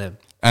off to them.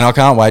 And I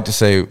can't wait to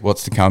see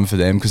what's to come for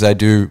them because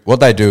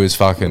what they do is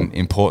fucking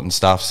important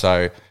stuff.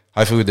 So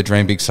hopefully with the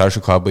Dream Big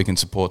Social Club, we can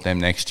support them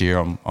next year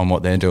on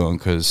what they're doing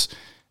because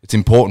it's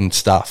important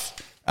stuff.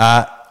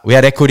 We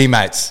had Equity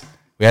Mates.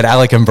 We had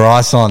Alec and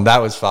Bryce on.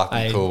 That was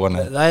fucking cool,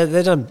 wasn't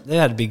it? They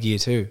had a big year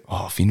too.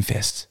 Oh,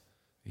 FinFest.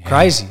 Yeah.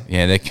 Crazy.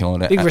 Yeah, they're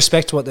killing it. Big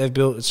respect to what they've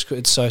built.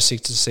 It's so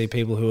sick to see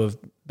people who have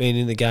been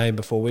in the game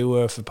before we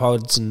were for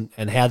pods and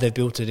how they've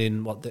built it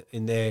in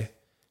their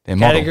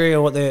category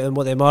model. and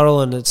what their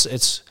model, and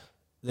it's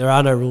there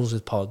are no rules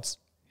with pods.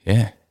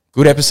 Yeah.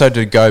 Good episode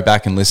to go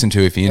back and listen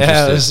to if you're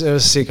interested. Yeah, it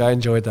was sick. I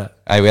enjoyed that.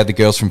 Hey, we had the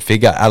girls from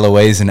Figure,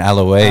 Eloise and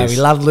Eloise.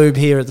 We love Lube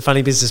here at the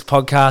Funny Business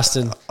Podcast,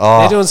 and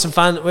they're doing some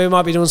fun. We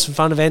might be doing some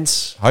fun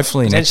events.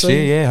 Hopefully next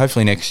year. Yeah,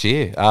 hopefully next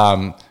year.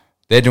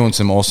 They're doing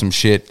some awesome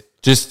shit.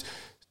 Just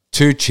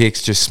two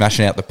chicks just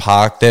smashing out the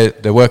park.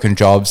 They're working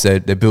jobs. They're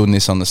building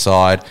this on the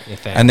side,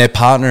 and they're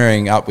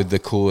partnering up with the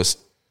coolest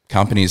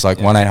companies like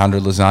 1-800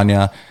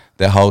 Lasagna.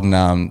 They're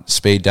holding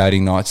speed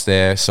dating nights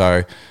there.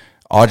 So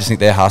I just think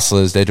they're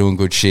hustlers. They're doing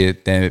good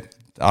shit. I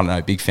don't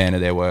know, big fan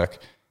of their work.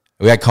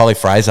 We had Kylie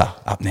Fraser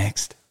up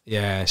next.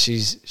 Yeah,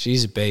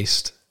 she's a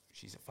beast.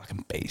 She's a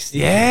fucking beast.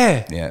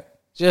 Yeah. Yeah.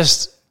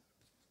 Just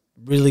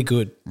really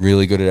good.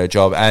 Really good at her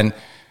job. And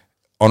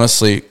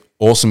honestly,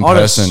 awesome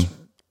person.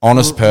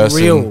 Honest person.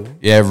 Real.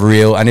 Yeah,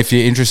 real. And if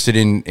you're interested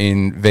in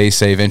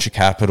VC, venture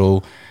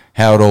capital,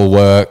 how it all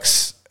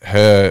works,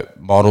 her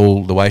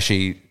model, the way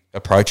she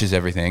approaches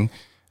everything,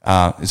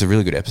 is a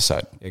really good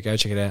episode. Yeah, go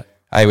check it out.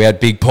 Hey, we had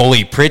big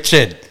Paulie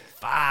Pritchard,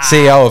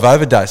 CEO of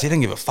Overdose. He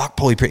didn't give a fuck,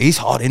 Paulie Pritchard. He's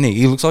hot, isn't he?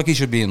 He looks like he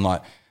should be in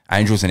like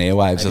Angels and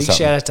Airwaves or big something.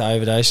 Shout out to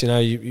Overdose. You know,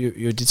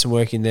 you did some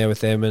work in there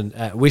with them and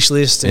at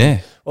Wishlist. And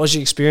what was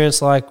your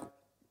experience like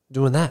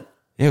doing that?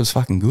 Yeah, it was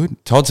fucking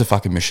good. Todd's a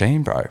fucking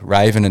machine, bro.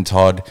 Raven and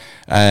Todd,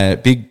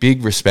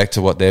 big respect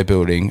to what they're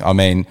building. I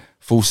mean,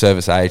 full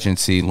service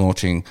agency,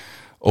 launching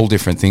all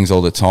different things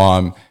all the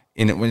time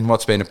in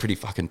what's been a pretty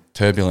fucking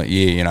turbulent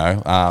year, you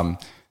know.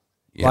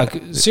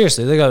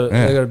 Seriously, they got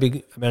a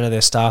big amount of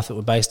their staff that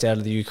were based out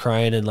of the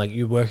Ukraine, and like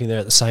you working there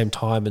at the same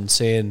time and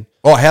seeing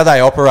how they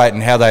operate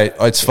and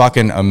it's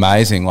fucking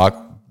amazing. Like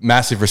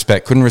massive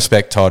respect. Couldn't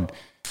respect Todd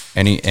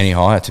any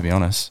higher, to be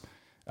honest.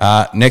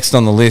 Next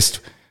on the list,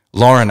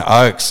 Lauren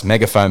Oakes,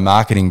 Megaphone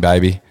Marketing,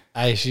 baby.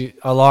 Hey, she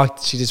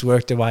just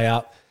worked her way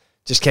up,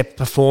 just kept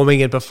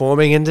performing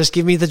and just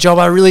give me the job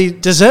I really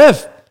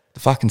deserve. The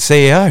fucking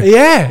CEO.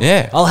 Yeah.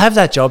 Yeah. I'll have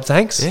that job,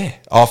 thanks. Yeah.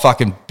 Oh,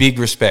 fucking big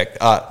respect.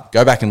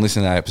 Go back and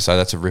listen to that episode.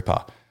 That's a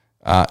ripper.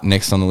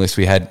 Next on the list,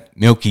 we had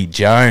Milky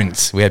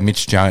Jones. We had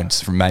Mitch Jones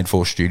from Made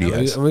For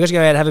Studios. We got to go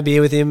out and have a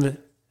beer with him,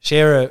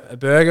 share a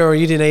burger, or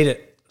you didn't eat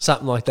it.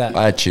 Something like that.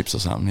 I had chips or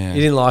something, yeah.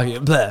 You didn't like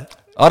it. Blah.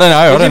 I don't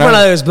know. One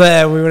of those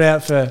blah. We went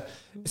out for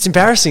It's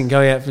embarrassing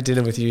going out for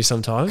dinner with you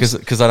sometimes.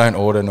 Because I don't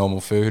order normal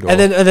food. Or, And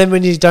then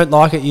when you don't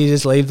like it, you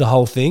just leave the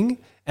whole thing.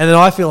 And then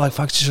I feel like,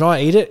 fuck, should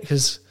I eat it?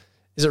 Because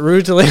is it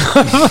rude to leave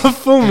a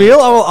full meal?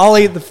 I'll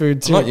eat the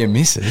food too. not your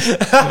missus.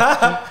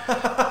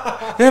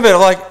 Yeah, but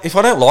like, if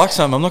I don't like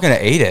something, I'm not going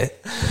to eat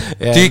it.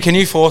 Yeah. Can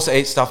you force to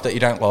eat stuff that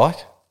you don't like?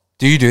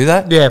 Do you do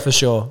that? Yeah, for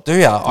sure. Do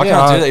ya? I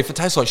can't do that. If it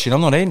tastes like shit,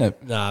 I'm not eating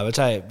it. No, I'll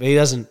tell you, but he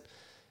doesn't.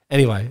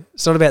 Anyway,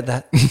 it's not about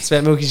that. It's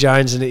about Milky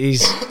Jones, and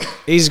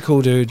he's a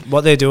cool dude.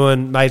 What they're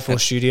doing, Made for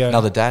Studio.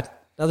 Another dad.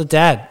 Another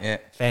dad. Yeah.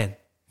 Fan.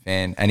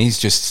 And he's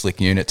just slick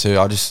unit too.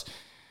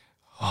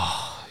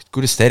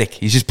 Good aesthetic.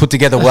 He's just put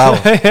together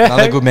well.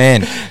 Another good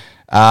man.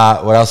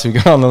 What else have we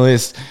got on the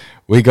list?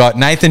 We got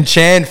Nathan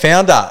Chan,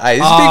 founder. Hey,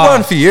 this is a big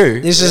one for you.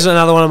 This is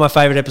another one of my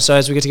favourite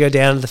episodes. We get to go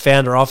down to the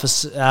founder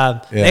office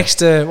next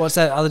to, what's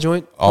that other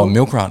joint? Oh,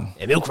 Milk Run.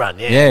 Yeah, Milk Run,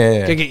 yeah.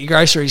 Yeah. Go get your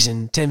groceries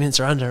in 10 minutes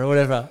or under or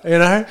whatever, you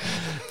know?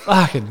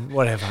 Fucking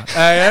whatever.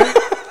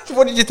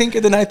 What did you think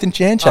of the Nathan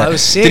Chan chat? It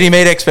was sick. Did he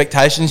meet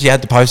expectations? You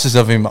had the posters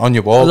of him on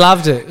your wall.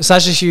 Loved it.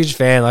 Such a huge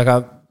fan. Like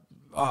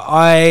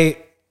I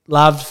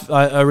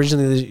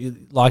originally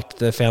liked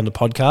the Founder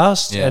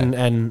podcast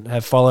and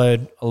have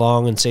followed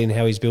along and seen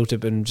how he's built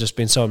it and just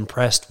been so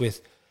impressed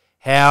with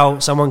how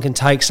someone can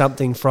take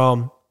something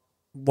from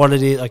what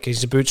it is. Like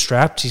he's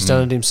bootstrapped, he's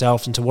done it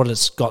himself into what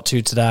it's got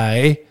to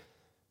today.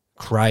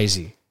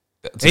 Crazy.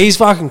 He's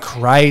fucking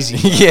crazy.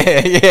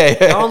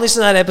 Yeah. Go and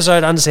listen to that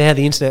episode, understand how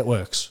the internet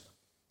works.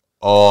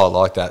 Oh, I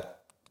like that.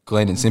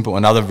 Clean and simple.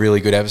 Another really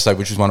good episode,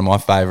 which was one of my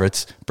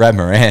favourites. Brad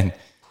Moran.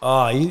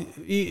 Oh,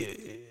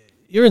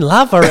 you're in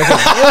love, I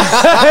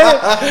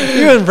reckon.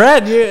 You and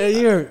Brad,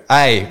 you're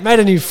made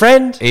a new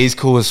friend. He's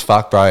cool as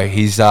fuck, bro.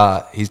 He's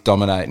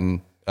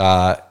dominating. He's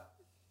got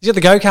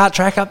the go-kart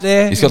track up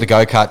there. He's got the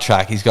go-kart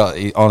track.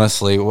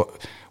 Honestly,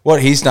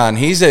 what he's done.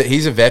 He's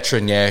a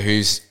veteran,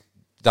 who's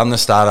done the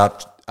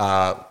startup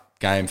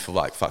game for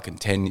like fucking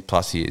 10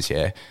 plus years.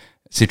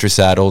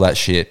 Citrusad, all that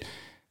shit.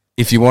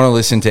 If you want to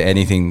listen to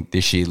anything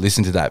this year,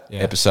 listen to that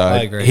episode.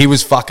 I agree. He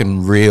was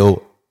fucking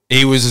real.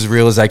 He was as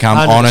real as they come,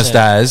 100%. honest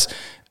as.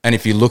 And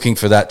if you're looking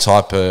for that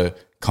type of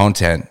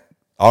content,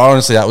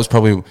 honestly, that was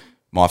probably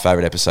my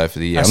favourite episode for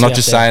the year. I'm not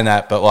just saying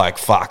that, but like,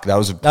 fuck, that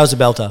was a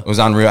belter. It was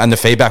unreal. And the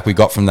feedback we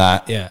got from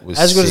that was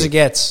as good sick. as it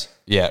gets.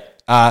 Yeah.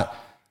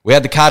 We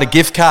had the Carter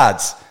gift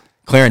cards.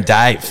 Claire and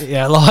Dave.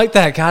 Yeah, I like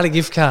that. Carter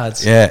gift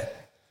cards. Yeah.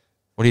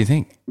 What do you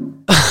think?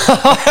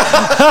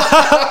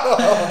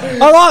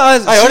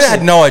 I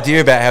had no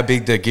idea about how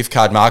big the gift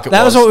card market was.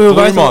 That was what we were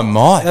Blew both my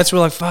mind. That's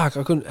where like, fuck,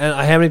 I couldn't. And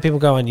how many people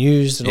go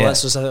unused and all that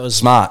sort of stuff. That was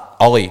smart.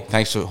 Ollie,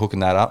 thanks for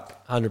hooking that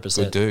up. 100%.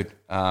 Good dude.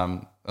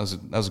 That was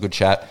a good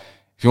chat.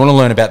 If you want to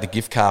learn about the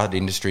gift card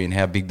industry and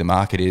how big the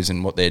market is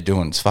and what they're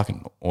doing, it's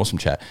fucking awesome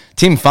chat.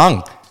 Tim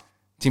Fung.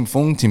 I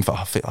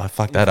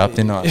fucked that up,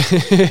 didn't I?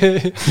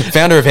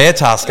 Founder of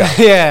Airtasker.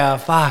 Yeah,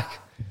 fuck.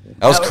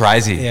 That was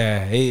crazy.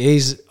 Yeah,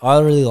 I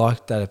really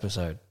liked that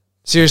episode.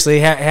 Seriously,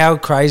 how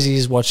crazy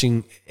is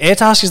watching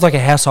Airtasker is like a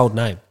household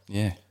name.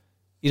 Yeah.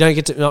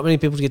 Not many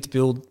people get to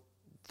build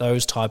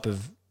those type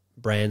of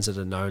brands that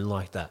are known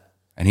like that.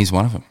 And he's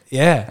one of them.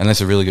 Yeah. And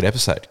that's a really good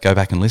episode. Go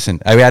back and listen.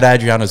 Hey, we had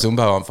Adriano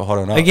Zumbo on for Hot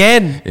or Not.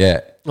 Again?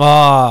 Yeah.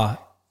 Oh,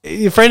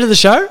 you a friend of the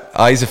show?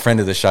 Oh, he's a friend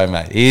of the show,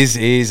 mate.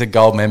 He's a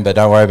gold member.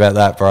 Don't worry about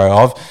that,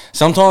 bro.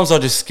 Sometimes I'll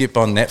just skip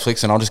on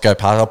Netflix and I'll just go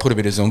past. I'll put a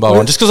bit of Zumbo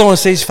on just because I want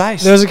to see his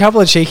face. There was a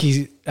couple of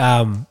cheeky.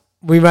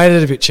 We made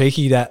it a bit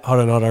cheeky that Hot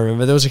or Not. I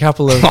remember there was a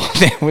couple of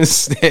there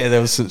was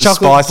chocolate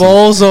spicy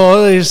balls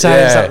or you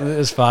saying something that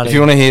was funny. If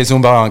you want to hear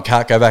Zumbo on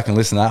cut, go back and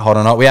listen to that Hot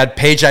or Not. We had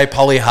PJ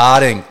Polly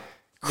Harding,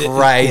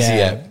 crazy.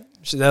 Yeah.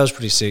 That was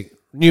pretty sick.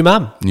 New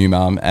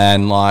mum,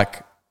 and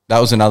like that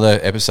was another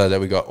episode that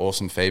we got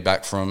awesome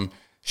feedback from.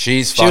 She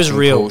was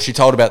real. Cool. She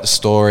told about the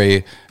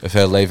story of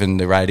her leaving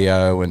the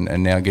radio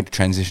and now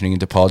transitioning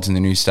into pods in the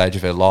new stage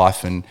of her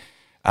life, and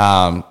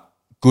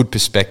good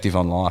perspective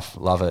on life.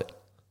 Love it.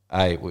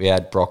 Hey, we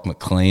had Brock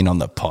McLean on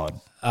the pod.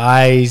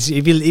 If you're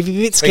a bit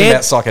Speaking scared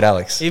about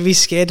psychedelics, if he's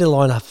scared to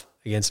line up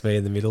against me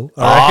in the middle,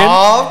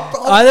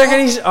 I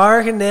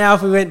reckon now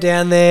if we went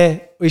down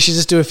there, we should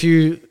just do a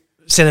few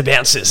centre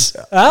bounces.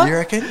 Huh? You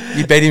reckon?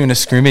 You'd beat him in a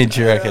scrimmage,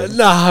 you reckon?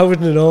 No, I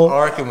wouldn't at all.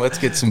 I reckon let's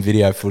get some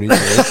video footage.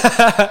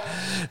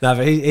 No,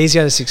 but he's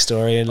got a sick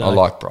story. And I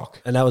like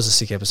Brock. And that was a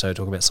sick episode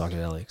talking about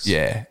psychedelics.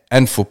 Yeah,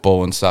 and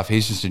football and stuff.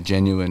 He's just a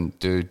genuine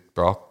dude,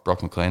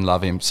 Brock McLean.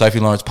 Love him.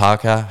 Sophie Lawrence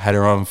Parker had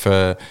her on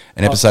for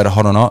an episode of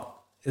Hot or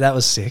Not. That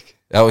was sick.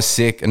 That was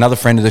sick. Another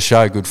friend of the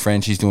show, good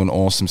friend. She's doing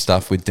awesome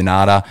stuff with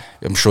Donata.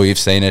 I'm sure you've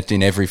seen it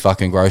in every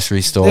fucking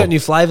grocery store. They've got new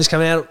flavours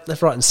coming out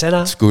left, right and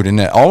centre. It's good, isn't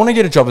it? I want to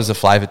get a job as a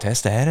flavour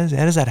tester. How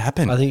does that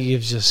happen? I think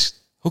you've just...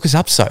 Hook us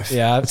up, Soph.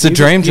 Yeah. It's a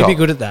dream job. You'd be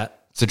good at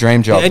that. It's a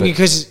dream job. And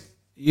because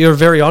you're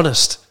very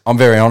honest. I'm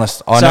very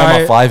honest. I know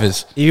my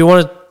flavours. You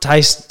want a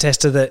taste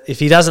tester that if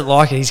he doesn't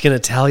like it, he's going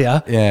to tell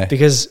you. Yeah.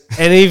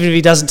 And even if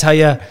he doesn't tell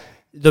you,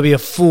 there'll be a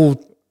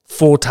full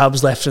 4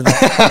 tubs left of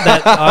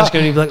that ice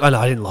cream. You'll be like, oh no,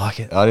 I didn't like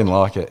it. I didn't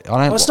like it.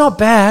 It's not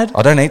bad.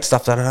 I don't eat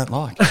stuff that I don't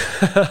like.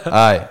 All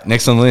right,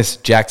 next on the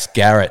list, Jax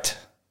Garrett.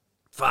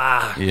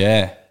 Fuck.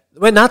 Yeah.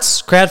 went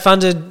nuts.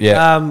 Crowdfunded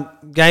Yeah.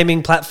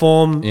 gaming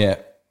platform. Yeah.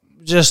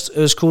 Just it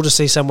was cool to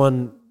see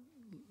someone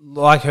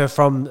like her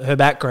from her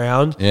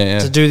background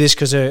to do this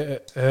because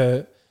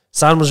her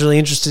son was really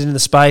interested in the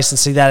space and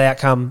see that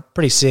outcome.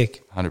 Pretty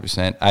sick.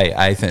 100%. Hey,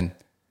 Athan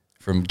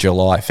from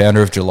July,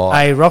 founder of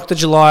July. Hey, rock the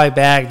July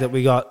bag that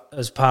we got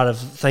as part of.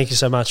 Thank you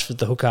so much for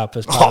the hookup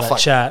as part of that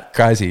chat.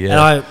 Crazy,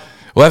 yeah. And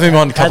we'll have him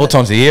on a couple of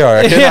times a year, I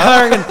reckon. Yeah,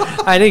 I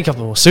reckon. I need a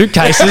couple more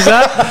suitcases.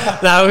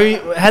 No, we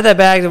had that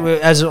bag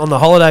that as on the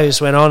holiday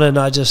just went on, and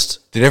I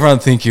just Did everyone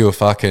think you were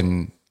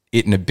fucking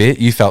eating a bit?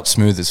 You felt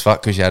smooth as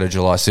fuck because you had a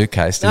July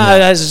suitcase, didn't you?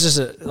 no, it was just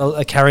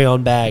a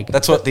carry-on bag.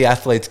 That's what the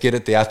athletes get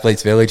at the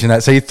Athletes Village and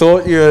that. So you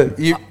thought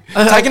you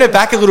taking it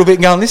back a little bit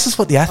and going, this is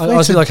what the athletes I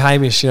was a bit like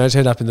Hamish,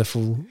 turned up in the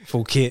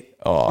full kit.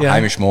 Oh, Yeah.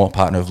 Hamish Moore,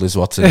 partner of Liz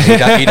Watson. He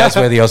does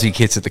wear the Aussie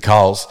kits at the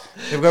Coles.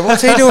 People go,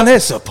 what's he doing there?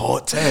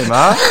 Support team,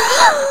 huh?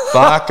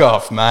 Fuck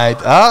off, mate.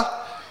 Huh?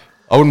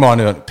 I wouldn't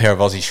mind a pair of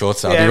Aussie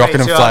shorts, though. I'd be rocking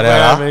them flat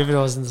out, huh? Even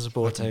I was in the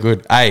support team.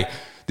 Good. Hey,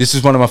 this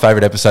is one of my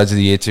favourite episodes of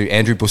the year too.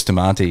 Andrew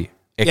Bustamante,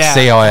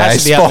 ex-CIA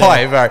has to be up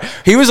spy. Bro.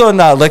 He was on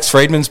Lex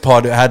Friedman's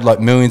pod. It had like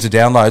millions of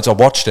downloads. I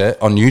watched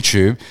it on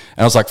YouTube and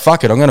I was like,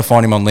 fuck it, I'm going to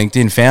find him on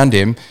LinkedIn. Found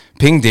him,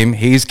 pinged him.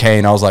 He's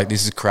keen. I was like,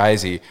 this is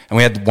crazy. And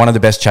we had one of the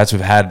best chats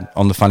we've had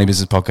on the Funny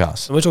Business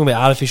podcast. And we're talking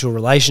about artificial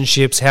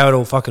relationships, how it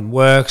all fucking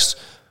works,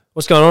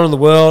 what's going on in the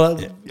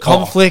world,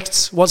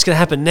 conflicts, what's going to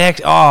happen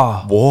next.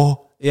 Oh,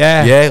 War.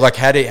 yeah. Yeah,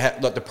 like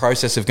like the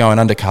process of going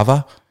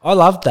undercover. I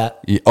loved that.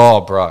 Yeah.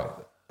 Oh, bro.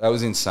 That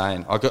was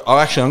insane. I'm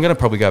going to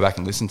probably go back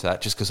and listen to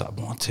that just because I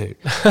want to.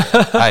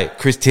 Hey,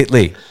 Chris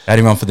Titley, had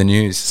him on for the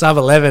news. Sub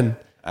 11.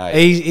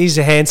 Hey. He's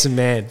a handsome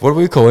man. What do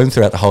we call him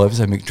throughout the whole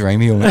episode?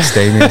 McDreamy or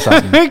McSteamy or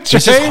something?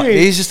 McDreamy.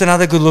 He's just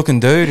another good-looking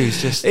dude.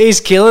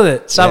 He's killing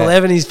it. Sub Yeah.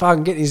 11, he's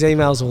fucking getting his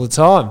emails all the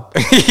time.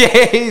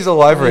 Yeah, he's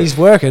all over it. He's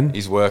working.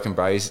 He's working,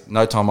 bro. He's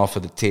no time off for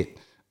the tit.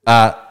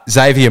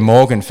 Xavier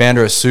Morgan,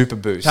 founder of Super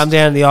Boost. Come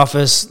down to the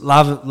office.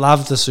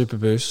 Love the Super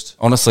Boost.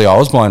 Honestly, I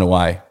was blown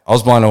away.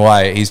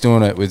 He's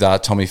doing it with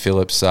Tommy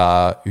Phillips,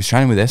 who's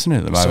training with Essendon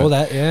at the moment. Saw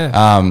that,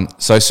 yeah.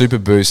 So Super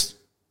Boost,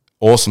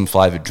 awesome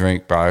flavoured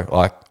drink, bro.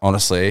 Like,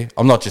 honestly,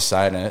 I'm not just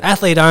saying it.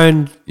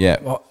 Athlete-owned Yeah.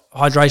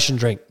 hydration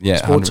drink. Yeah,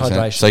 Sports 100%.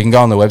 hydration. So you can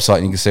go on the website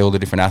and you can see all the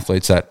different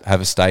athletes that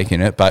have a stake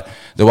in it. But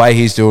the way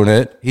he's doing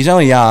it, he's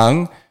only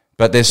young,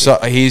 but he's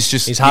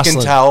you can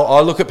hustling. tell. I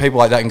look at people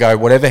like that and go,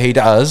 whatever he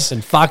does.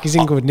 And fuck, he's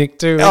in good nick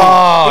too.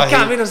 Oh, he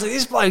came in, I was like,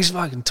 this bloke's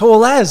fucking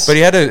tall as. But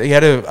he had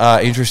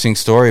a interesting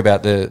story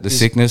about the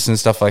sickness and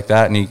stuff like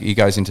that, and he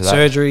goes into that.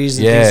 Surgeries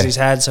and things he's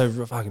had, so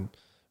fucking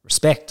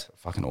respect.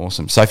 Fucking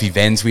awesome. Sophie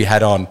Venz we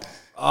had on.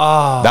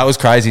 Oh. That was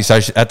crazy. So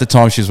at the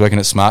time she was working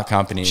at Smart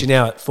Company. She's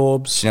now at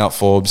Forbes. She's now at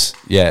Forbes.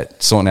 Yeah,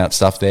 sorting out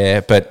stuff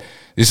there. But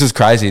this was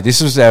crazy.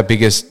 This was our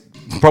biggest,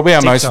 probably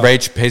our most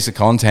reached piece of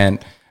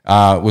content.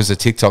 Was a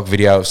TikTok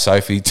video of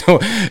Sophie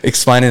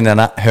explaining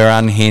her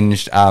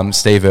unhinged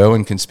Steve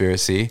Irwin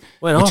conspiracy.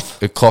 Went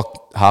off. It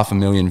clocked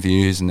 500,000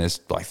 views and there's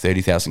like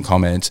 30,000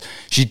 comments.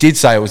 She did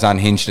say it was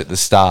unhinged at the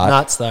start.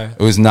 Nuts though.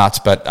 It was nuts,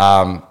 but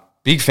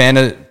big fan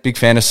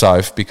of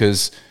Soph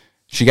because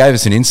she gave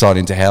us an insight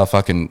into how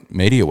fucking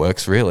media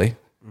works. Really,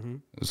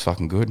 It was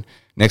fucking good.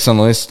 Next on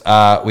the list,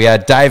 we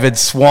had David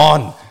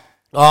Swan.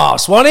 Oh,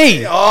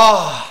 Swanee.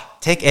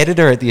 Tech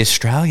editor at The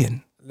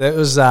Australian. That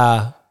was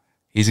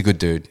He's a good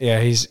dude. yeah,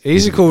 he's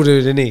a cool dude,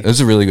 isn't he? It was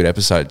a really good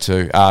episode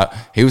too.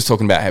 He was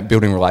talking about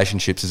building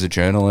relationships as a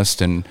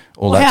journalist and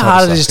all that. How type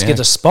hard of it stuff, is to get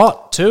a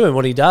spot too, and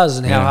what he does,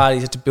 and how Yeah. hard he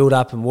has to build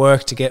up and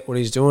work to get what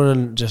he's doing,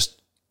 and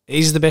just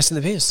he's the best in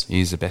the biz.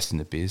 He's the best in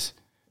the biz.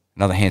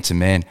 Another handsome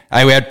man.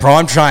 Hey, we had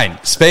Prime Train.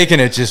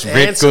 Speaking of just ripped,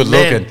 Handsome good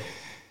man. looking.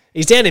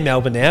 He's down in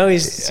Melbourne now.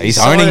 He's Owning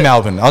signed-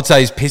 Melbourne. I'd say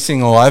he's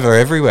pissing all over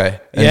everywhere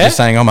and Yeah? just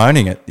saying, I'm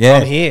owning it. Yeah.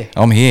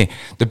 I'm here.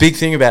 The big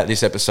thing about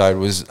this episode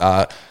was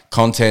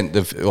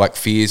content, like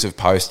fears of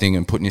posting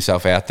and putting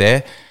yourself out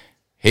there.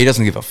 He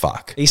doesn't give a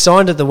fuck. He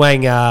signed at the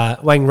Wang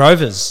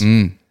Rovers.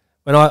 When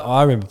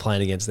I remember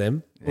playing against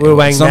them. We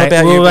were It's not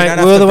about you. We don't have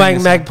we were to the bring Wang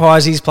this up.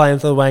 Magpies. He's playing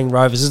for the Wang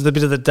Rovers. This is the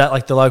bit of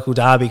the local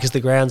derby because the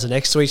grounds are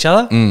next to each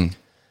other.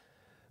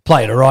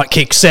 Played a right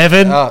kick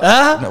 7.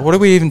 No, what are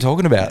we even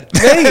talking about?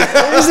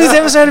 Is this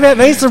episode about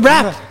me? It's the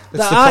rap. The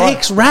the R Prime-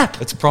 Hicks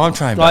rap. It's Prime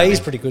Train. Oh, baby. he's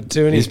pretty good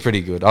too, isn't he? He's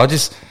pretty good.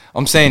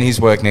 I'm seeing his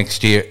work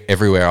next year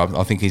everywhere.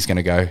 I think he's going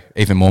to go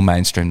even more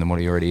mainstream than what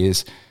he already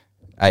is.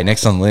 Hey,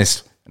 next on the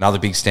list, another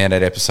big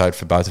standout episode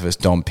for both of us,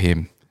 Dom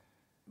Pym.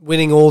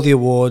 Winning all the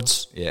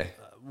awards. Yeah.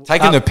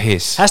 Taking the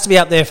piss. Has to be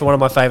up there for one of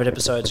my favourite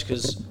episodes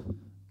because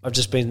I've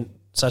just been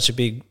such a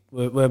big...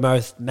 We're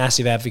both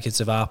massive advocates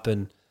of Up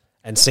and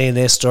seeing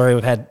their story.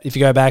 We've had... If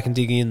you go back and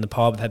dig in the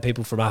pod, we've had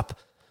people from Up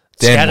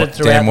scattered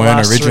throughout Dan the Werner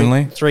last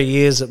originally. three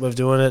years that we're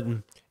doing it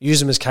and use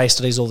them as case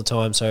studies all the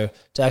time. So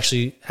to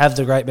actually have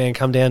the great man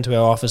come down to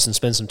our office and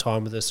spend some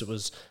time with us, it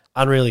was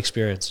unreal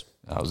experience.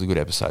 That was a good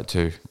episode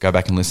too. Go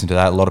back and listen to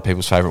that. A lot of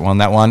people's favourite one,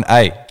 that one.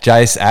 Hey,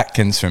 Jace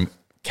Atkins from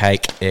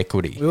Cake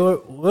Equity. We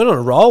went on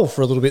a roll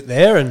for a little bit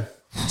there and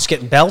just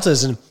getting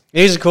belters. And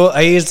he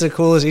is the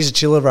coolest. He's a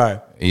chiller,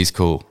 bro. He's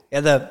cool. He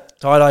had the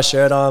tie-dye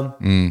shirt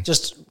on.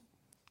 Just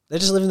They're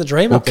just living the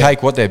dream Well, up there.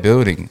 Cake, what they're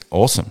building,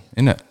 awesome,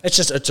 isn't it?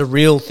 It's a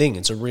real thing.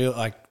 It's a real,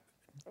 like,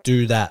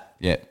 do that.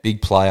 Yeah,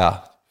 big player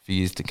for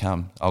years to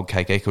come. Old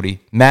Cake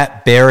Equity.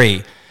 Matt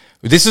Berry.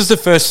 This is the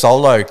first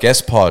solo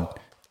guest pod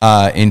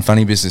in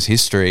Funny Business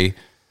history.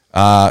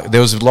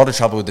 There was a lot of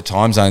trouble with the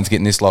time zones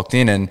getting this locked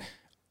in, and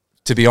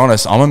to be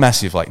honest, I'm a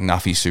massive like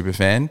Nuffy super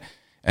fan,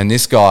 and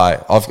this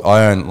guy,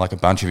 I own like a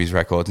bunch of his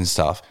records and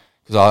stuff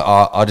because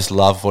I just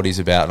love what he's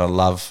about, and I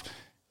love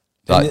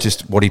like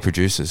just what he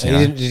produces. You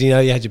know? Did you know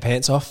you had your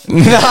pants off? No, he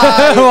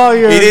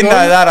didn't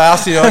know that. I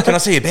asked him, "Oh, can I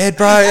see your bed,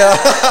 bro?"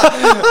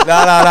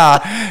 No.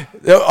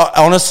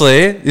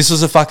 Honestly, this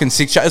was a fucking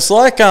sick show. It's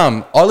like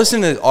I'll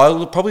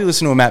probably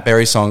listen to a Matt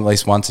Berry song at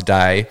least once a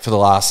day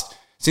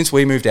since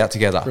we moved out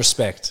together.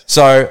 Respect.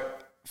 So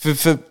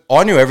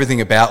I knew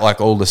everything about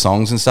like all the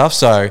songs and stuff.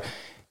 So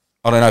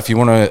I don't know if you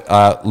want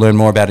to learn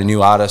more about a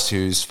new artist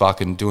who's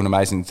fucking doing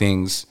amazing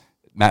things.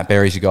 Matt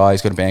Berry's your guy.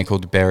 He's got a band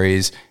called The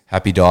Berries,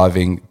 Happy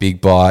Diving, Big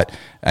Bite,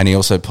 and he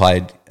also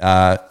played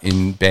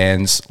in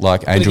bands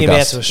like Angel Dust. Got to get him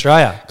out to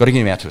Australia. Got to get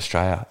him out to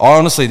Australia. I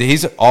honestly,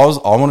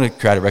 I want to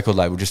create a record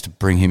label just to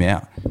bring him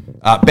out.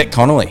 Beck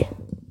Connolly,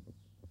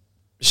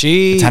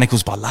 She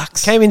Botanicals by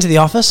Lux, came into the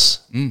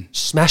office,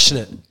 smashing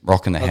it.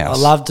 rocking the house. I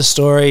loved the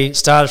story.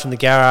 Started from the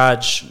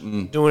garage,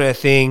 doing her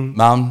thing.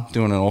 Mum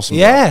doing an awesome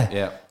Yeah. job.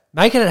 Yeah.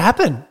 Making it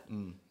happen.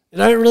 You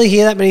don't really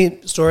hear that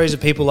many stories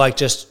of people like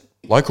just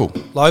Local.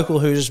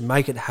 who just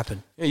make it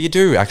happen. Yeah, you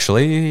do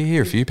actually. You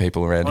hear a few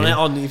people around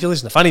here. If you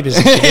listen to Funny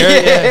Business, you hear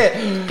it. Yeah.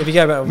 If you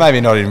go back, Maybe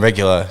not in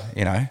regular,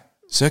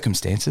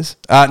 circumstances.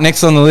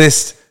 Next on the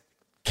list,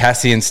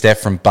 Cassie and Steph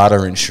from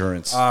Butter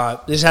Insurance.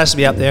 this has to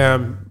be up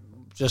there.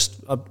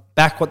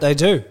 Back what they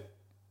do.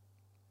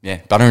 Yeah,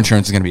 Butter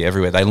Insurance is going to be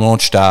everywhere. They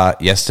launched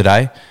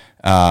yesterday.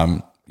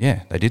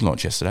 They did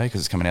launch yesterday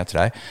because it's coming out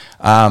today.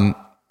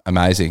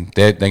 Amazing.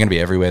 They're going to be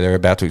everywhere. They're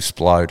about to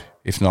explode,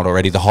 if not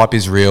already. The hype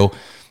is real.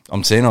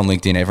 I'm seeing on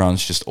LinkedIn,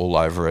 everyone's just all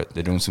over it.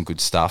 They're doing some good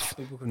stuff.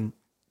 People can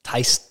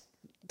taste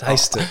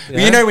it.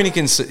 You know when you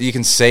can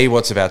see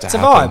what's about to happen.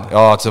 a vibe.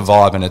 Oh, it's a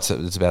vibe, and it's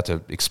about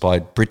to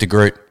explode. Britt de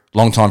Groot,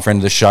 longtime friend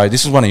of the show.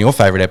 This was one of your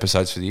favourite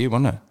episodes for the year,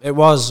 wasn't it? It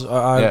was.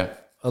 Yeah.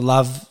 I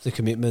love the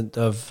commitment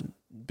of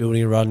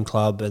building a run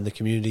club and the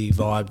community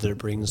vibe that it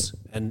brings.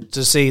 And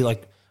to see,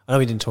 like, I know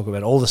we didn't talk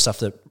about all the stuff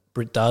that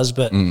Britt does,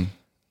 but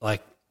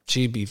like,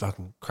 she'd be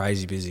fucking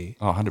crazy busy.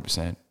 Oh,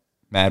 100%.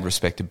 Mad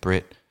respect to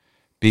Britt.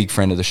 Big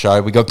friend of the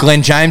show. We got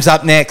Glenn James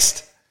up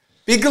next.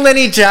 Big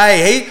Glenny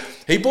J.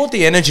 He brought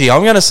the energy.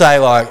 I'm going to say,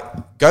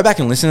 like, go back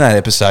and listen to that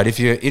episode. If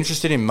you're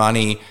interested in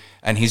money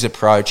and his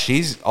approach,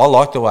 I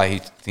like the way he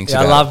thinks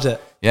about it. I loved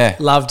it. Yeah.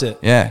 Loved it.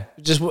 Yeah.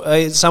 Just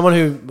someone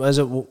who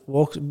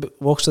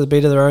walks to the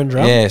beat of their own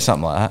drum. Yeah,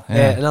 something like that.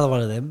 Yeah, another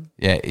one of them.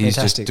 Yeah, he's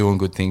Fantastic. just doing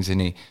good things, isn't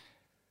he?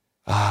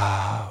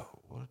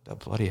 What the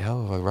bloody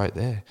hell have I wrote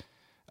there?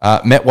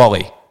 Met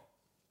Wally.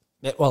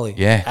 Met Wally.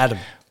 Yeah.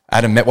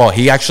 Adam Met Wally.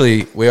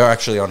 We are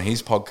actually on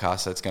his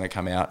podcast that's going to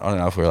come out. I don't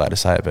know if we're allowed to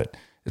say it, but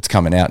it's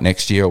coming out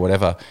next year or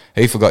whatever.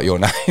 He forgot your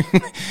name.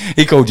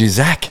 He called you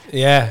Zach.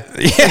 Yeah.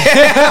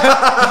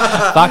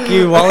 Fuck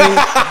you, Wally.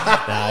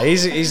 Nah,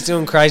 he's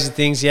doing crazy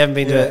things. You haven't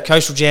been to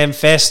Coastal Jam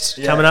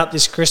Fest coming up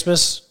this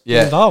Christmas. Yeah.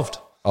 Get involved.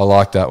 I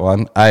like that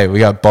one. Hey, we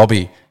got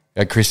Bobby. We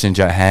got Christian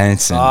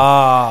Johansson.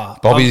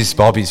 Bobby's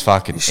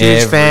fucking Huge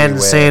fan everywhere.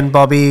 of seeing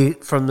Bobby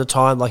from the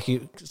time, like,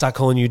 you start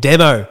calling you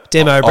Demo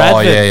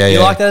Bradford. yeah. You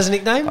like that as a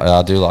nickname?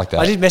 I do like that.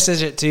 I did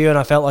message it to you and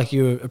I felt like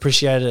you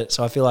appreciated it.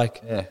 So I feel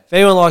like if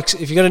anyone likes,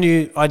 if you've got a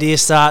new idea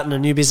starting, a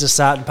new business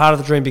starting, part of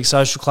the Dream Big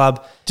Social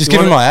Club, Just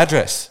give him my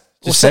address.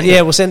 We'll send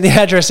the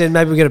address in.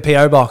 Maybe we'll get a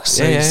PO box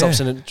so you Yeah. stop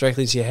sending it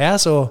directly to your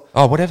house or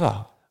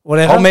Whatever.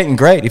 whatever. I'll meet and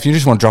greet if you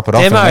just want to drop it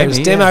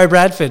off. Demo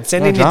Bradford.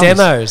 Send in your dramas.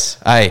 demos.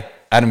 Hey,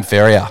 Adam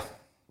Ferrier.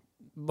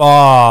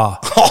 Oh.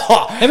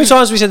 How many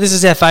times we said this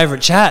is our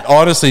favourite chat?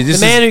 Honestly, this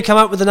the man is who come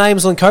up with the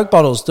names on Coke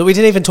bottles that we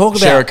didn't even talk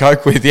about. share a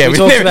Coke with. Yeah, We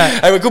talked never,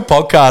 about- hey, we're good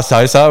podcast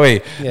hosts, aren't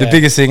we? Yeah. The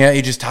biggest thing,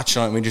 he just touched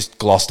on it and we just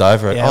glossed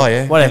over it. Yeah, Oh,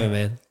 yeah. whatever,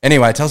 man.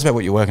 Anyway, tell us about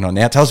what you're working on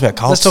now. Tell us about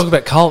Colts. Let's talk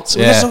about cults.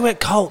 Yeah. Let's talk about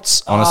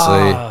cults.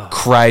 Honestly,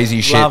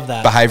 crazy shit. love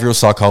that. Behavioural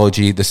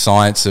psychology, the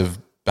science of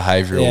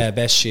behavioural. Yeah,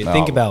 best shit.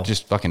 Think about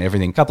just fucking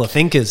everything. a couple of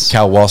thinkers.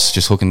 Cal Wass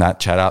just hooking that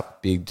chat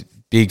up.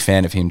 Big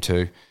fan of him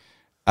too.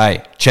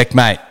 Hey,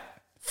 checkmate.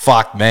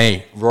 Fuck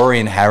me. Rory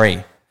and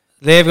Harry.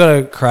 They've got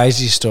a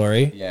crazy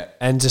story. Yeah.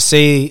 And to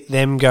see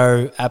them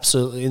go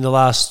absolutely in the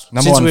last...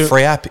 Number one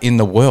free app in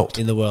the world.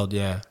 In the world,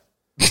 yeah.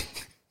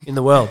 In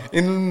the world.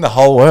 In the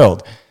whole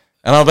world.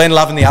 And I've been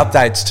loving the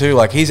updates too.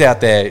 Like he's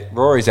out there,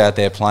 Rory's out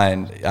there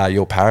playing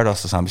Your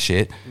Paradise or some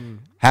shit.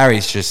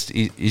 Harry's just,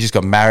 he just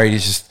got married.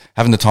 He's just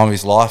having the time of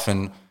his life.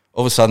 And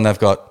all of a sudden they've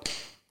got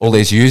all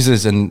these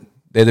users and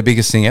they're the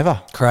biggest thing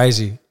ever.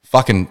 Crazy.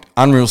 Fucking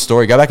unreal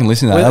story. Go back and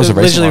listen to that. That was a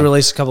recent Originally one.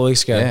 released a couple of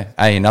weeks ago. Yeah.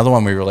 Hey, another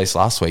one we released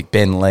last week.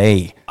 Ben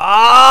Lee.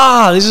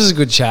 This is a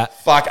good chat.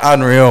 Fuck,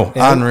 unreal.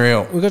 Yeah.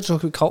 Unreal. We got to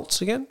talk about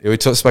cults again. Yeah, we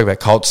spoke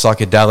about cults,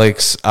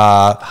 psychedelics.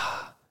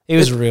 He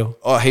was real.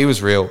 Oh, he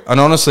was real. And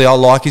honestly, I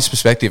like his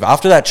perspective.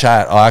 After that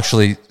chat, I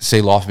actually see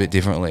life a bit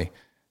differently.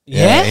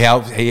 Yeah?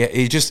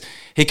 He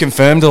he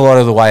confirmed a lot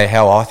of the way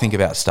how I think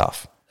about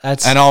stuff.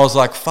 That's And I was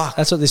like, fuck.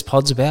 that's what this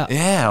pod's about.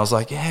 Yeah, I was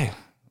like, yeah.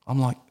 I'm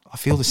like, I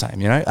feel the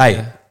same, you know?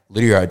 Hey,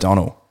 Lydia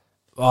O'Donnell.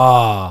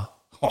 Oh,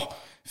 Oh,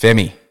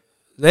 Femi.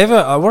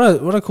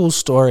 what a cool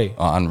story.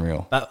 Oh,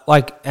 unreal. But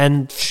like,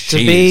 and to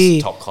She be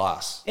is top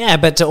class. yeah,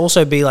 but to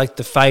also be like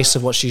the face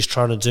of what she's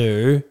trying to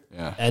do,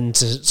 Yeah. and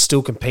to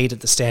still compete at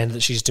the standard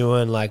that she's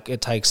doing, like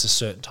it takes a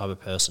certain type of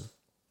person.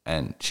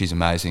 And she's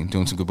amazing,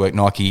 doing some good work.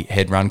 Nike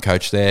head run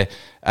coach there.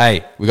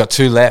 Hey, we got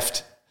 2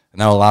 left. And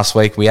that was last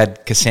week. We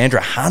had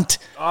Cassandra Hunt.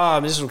 Oh,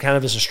 Medicinal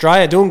Cannabis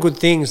Australia doing good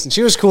things, and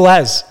she was cool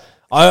as.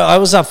 I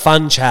was a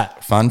fun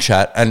chat, Fun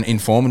chat and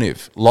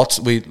informative.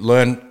 We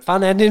learn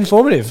fun and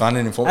informative. fun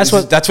and informative.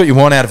 That's That's what you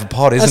want out of a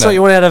pod, isn't That's it? what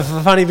you want out of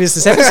a funny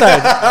business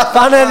episode.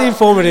 Fun and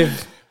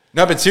informative.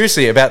 No, but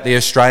seriously, about the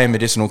Australian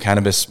medicinal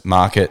cannabis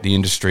market, the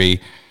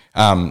industry,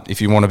 if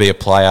you want to be a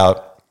player,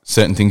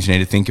 certain things you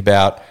need to think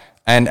about.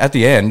 And at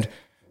the end,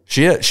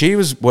 she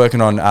was working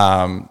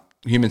on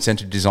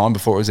human-centered design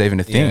before it was even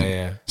a thing.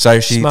 Yeah. So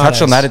she Smart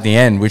touched on ass. that at the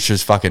end, which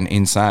was fucking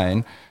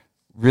insane.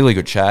 Really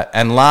good chat.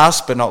 And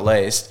last but not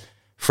least,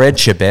 Fred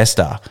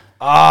Chebesta.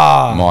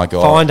 Ah, My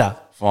God. Finder.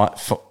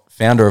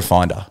 Founder of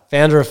Finder.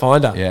 Founder of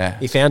Finder. Yeah.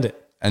 He found it.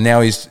 And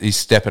now he's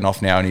stepping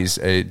off now and he's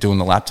doing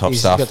the laptop He's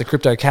stuff. got the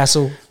Crypto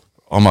Castle.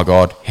 Oh my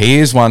God. He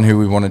is one who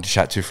we wanted to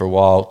chat to for a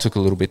while. Took a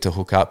little bit to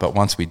hook up, but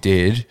once we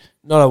did,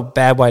 Not a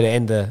bad way to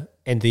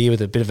end the year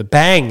with a bit of a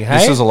bang, hey?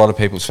 this was a lot of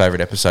people's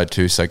favourite episode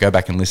too. So go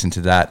back and listen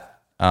to that.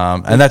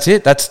 And that's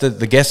it. That's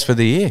the guest for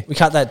the year. We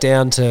cut that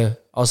down to,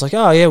 I was like,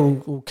 oh yeah,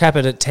 we'll cap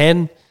it at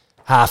 10.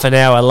 Half an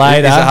hour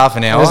later. Is it half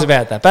an hour? It was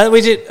about that. But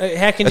we did,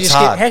 how can you It's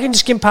skim, hard. how can you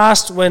skim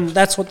past when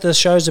that's what the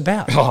show's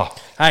about? Oh.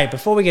 Hey,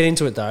 before we get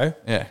into it though,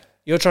 Yeah.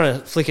 you're trying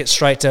to flick it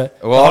straight to.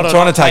 Well, I'm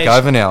trying to take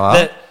over now,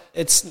 huh?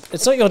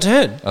 It's not your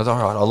turn. That's all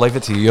right. I'll leave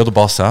it to you. You're the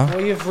boss, huh?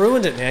 Well, you've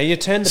ruined it now. You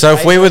turned the So if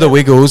page. we were the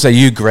Wiggles, are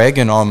you Greg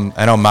and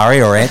I'm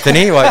Murray or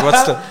Anthony? Like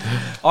what's the?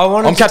 I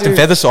wanted I'm to Captain do-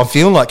 Feathersword. I'm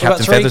feeling like We've got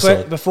Captain three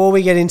Feathersword. before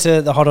we get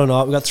into the hot or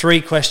not, we've got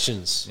 3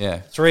 questions. Yeah.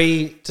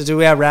 3 to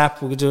do our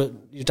wrap. We'll do it.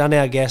 You've done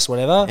our guess,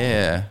 whatever.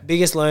 Yeah.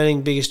 Biggest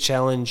learning, biggest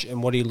challenge,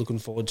 and what are you looking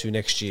forward to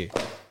next year?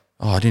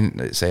 Oh, I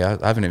didn't see. I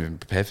haven't even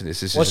prepared for this.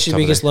 This is What's just your top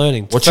of biggest the-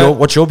 learning?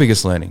 What's your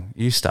biggest learning?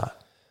 You start.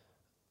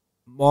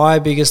 My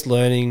biggest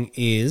learning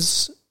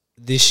is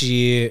this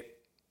year,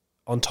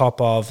 on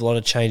top of a lot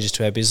of changes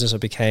to our business, I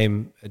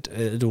became a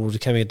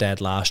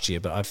dad last year,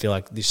 but I feel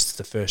like this is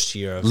the first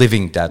year of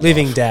Living dad.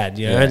 living life. dad,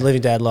 you know, Yeah.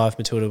 living dad life,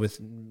 Matilda with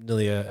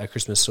nearly a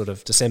Christmas sort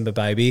of December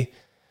baby.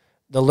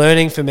 The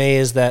learning for me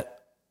is that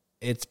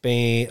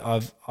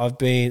I've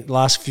been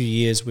last few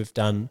years we've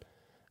done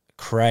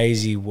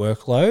crazy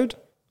workload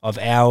of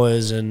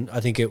hours, and I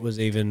think it was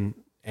even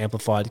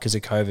amplified because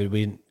of COVID.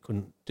 We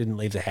didn't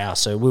leave the house,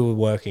 so we were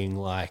working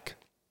like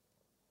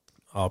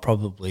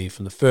probably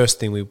from the first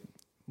thing we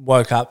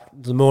woke up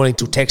the morning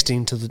till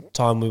texting to the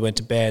time we went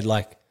to bed,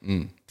 like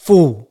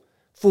full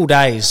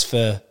days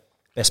for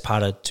best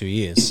part of 2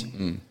 years.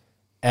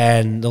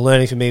 And the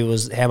learning for me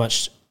was how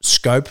much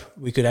scope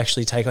we could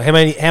actually take on.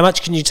 How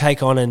much can you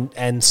take on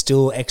and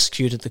still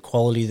execute at the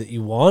quality that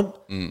you want?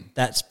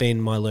 That's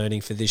been my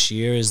learning for this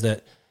year, is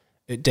that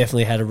it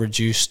definitely had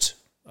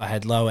I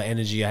had lower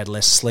energy, I had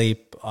less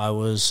sleep,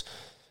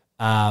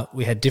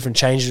 we had different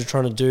changes we're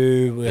trying to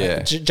do, we were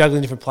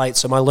juggling different plates.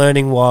 So my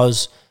learning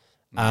was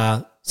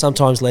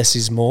sometimes less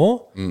is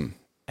more.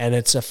 And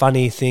it's a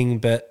funny thing,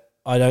 but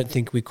I don't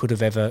think we could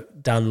have ever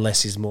done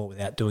less is more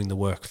without doing the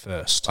work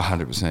first.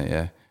 100%.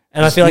 Yeah.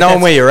 And I feel like knowing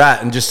that's where you're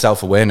at and just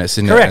self-awareness,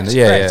 isn't correct. it?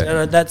 And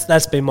Correct. And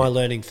that's been my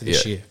learning for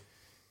this Yeah. year.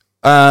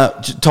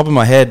 Top of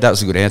my head, that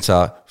was a good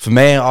answer. For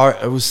me,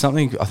 it was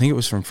something, I think it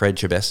was from Fred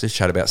Chebesta's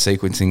chat about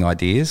sequencing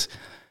ideas,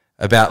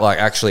 about like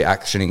actually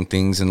actioning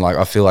things. And like,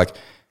 I feel like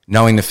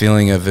knowing the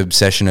feeling of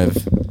obsession of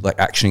like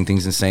actioning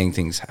things and seeing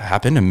things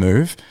happen and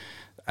move.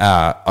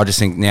 I just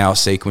think now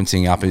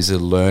sequencing up is a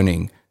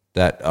learning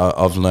that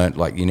I've learned,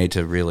 like you need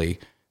to really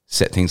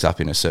set things up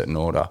in a certain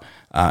order.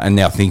 And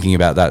now thinking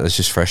about that's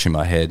just fresh in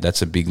my head.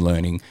 That's a big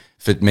learning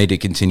for me to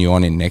continue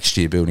on in next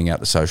year, building out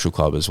the social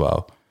club as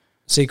well.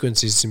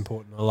 Sequence is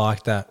important. I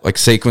like that. Like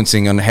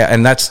sequencing on how,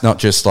 and that's not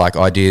just like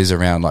ideas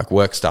around like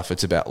work stuff.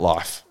 It's about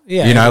life.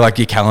 Yeah. You know, like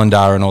your calendar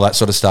and all that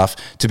sort of stuff.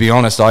 To be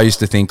honest, I used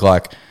to think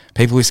like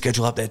people who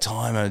schedule up their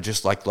time are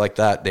just like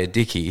that. They're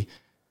dicky.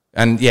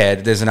 And yeah,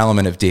 there's an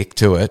element of dick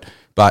to it.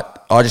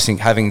 But I just think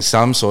having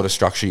some sort of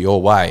structure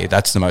your way,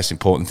 that's the most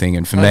important thing.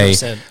 And for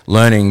 100%. me,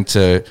 learning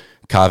to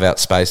carve out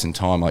space and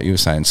time, like you were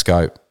saying,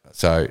 scope.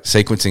 So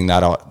sequencing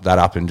that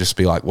up and just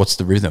be like, what's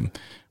the rhythm?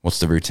 What's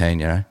the routine,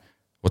 you know?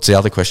 What's the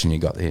other question you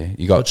got there?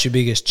 What's your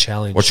biggest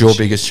challenge? What's your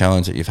biggest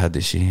challenge that you've had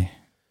this year?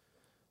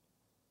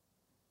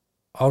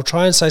 I'll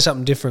try and say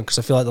something different because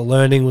I feel like the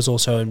learning was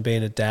also in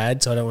being a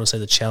dad, so I don't want to say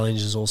the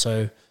challenge is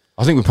also...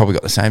 I think we've probably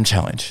got the same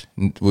challenge.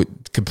 We're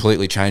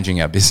completely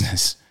changing our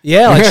business.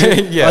 Yeah, like,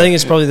 Yeah. I think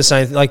it's probably the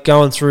same. Like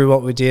going through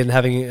what we did and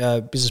having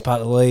a business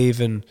partner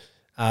leave and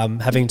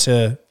having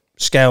to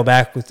scale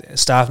back with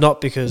staff, not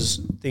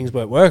because things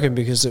weren't working,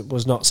 because it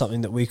was not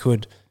something that we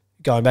could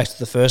going back to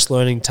the first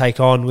learning, take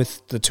on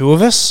with the two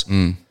of us.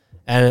 Mm.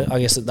 And I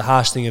guess the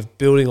harsh thing of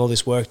building all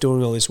this work,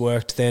 doing all this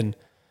work to then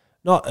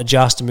not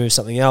adjust and move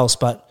something else,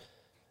 but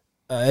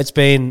we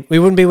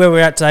wouldn't be where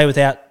we're at today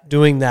without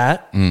doing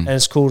that. And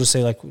it's cool to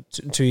see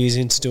 2 years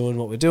into doing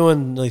what we're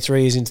doing, nearly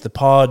 3 years into the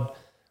pod,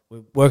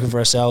 we're working for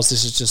ourselves.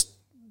 This is just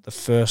the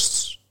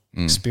first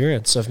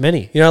experience of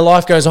many.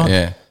 Life goes on.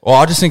 Yeah. Well,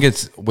 I just think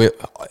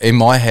in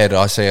my head,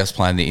 I see us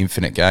playing the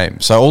infinite game.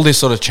 So all this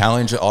sort of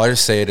challenge, I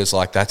just see it as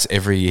that's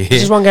every year. It's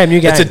just one game, new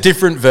game. It's a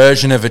different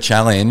version of a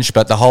challenge,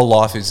 but the whole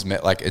life is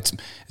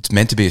it's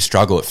meant to be a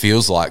struggle. It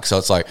feels like. So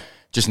it's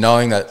just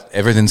knowing that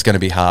everything's going to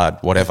be hard,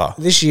 whatever.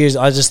 This year's,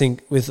 I just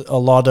think with a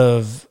lot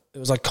of, it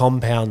was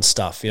compound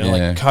stuff,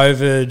 like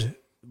COVID,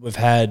 we've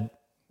had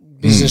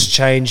business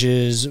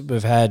changes,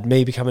 we've had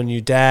me becoming a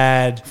new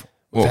dad.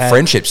 Well,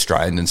 friendship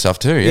strained and stuff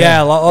too.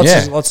 Yeah,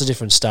 lots of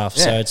different stuff.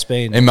 Yeah. So it's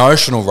been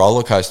emotional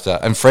roller coaster.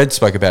 And Fred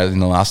spoke about it in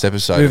the last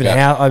episode.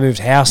 I moved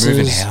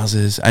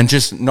houses, and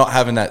just not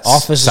having that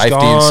office safety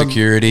and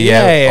security.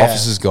 Yeah,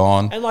 office is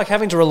gone, and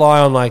having to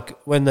rely on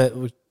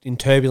when in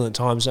turbulent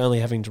times, only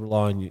having to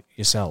rely on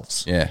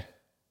yourselves. Yeah,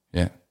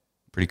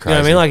 pretty crazy.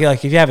 You know what I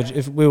mean?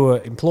 If we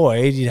were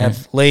employed, you'd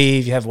have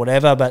leave, you have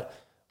whatever, but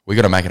we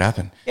got to make it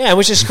happen. Yeah,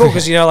 which is cool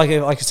because like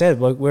I said,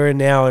 we're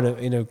now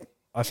in a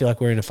I feel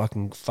like we're in a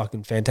fucking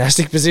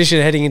fantastic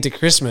position heading into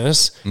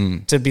Christmas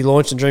to be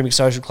launched in Dream Big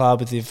Social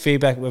Club with the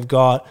feedback we've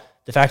got,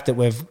 the fact that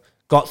we've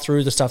got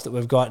through the stuff that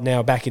we've got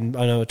now back in,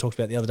 I know I talked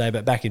about the other day,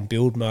 but back in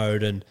build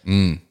mode and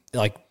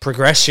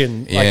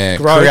progression,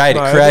 growth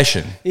mode.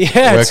 Creation.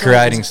 Yeah. We're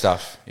creating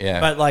stuff. Yeah.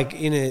 But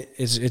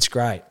it's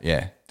great.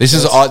 Yeah. This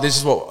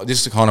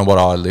is kind of what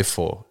I live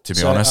for, to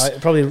be honest. It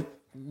probably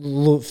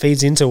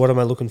feeds into what am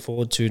I looking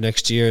forward to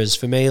next year is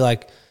for me,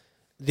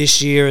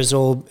 this year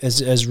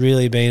has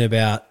really been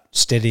about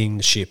steadying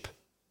the ship.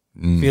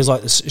 Feels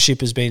like the ship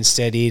has been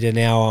steadied, and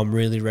now I'm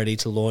really ready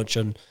to launch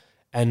and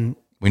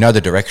we know the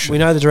direction. We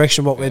know the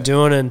direction of what we're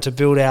doing, and to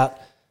build out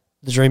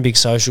the Dream Big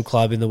Social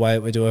Club in the way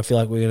that we do. I feel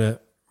like we're going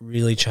to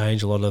really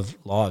change a lot of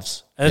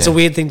lives, and it's a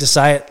weird thing to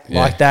say it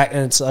like that,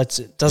 and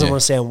it doesn't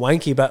want to sound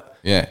wanky, but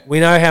we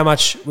know how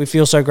much we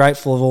feel so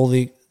grateful of all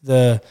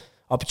the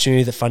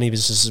opportunity that funny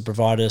businesses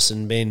provide us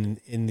and being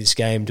in this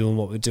game doing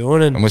what we're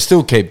doing. And we'll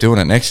still keep doing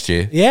it next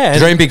year. Yeah.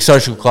 Dream Big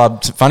Social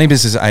Club, funny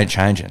business ain't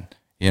changing.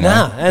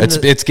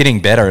 It's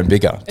getting better and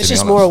bigger. It's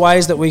just more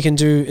ways that we can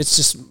do. It's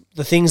just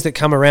the things that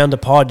come around a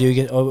pod.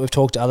 We've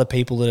talked to other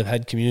people that have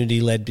had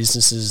community-led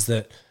businesses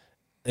that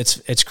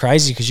it's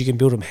crazy because you can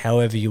build them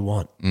however you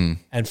want.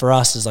 And for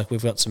us, it's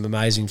we've got some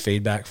amazing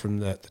feedback from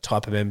the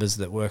type of members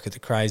that work at the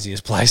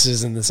craziest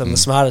places and some of the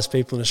smartest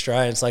people in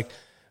Australia. It's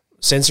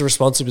sense of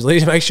responsibility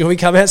to make sure we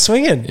come out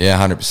swinging. Yeah,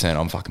 100%.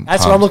 I'm fucking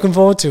That's pumped. what I'm looking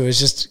forward to, is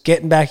just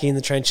getting back in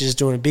the trenches,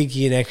 doing a big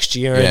year next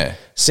year and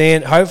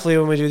seeing, hopefully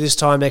when we do this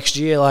time next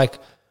year,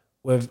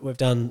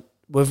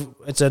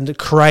 it's a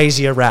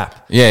crazier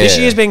wrap. This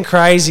year's been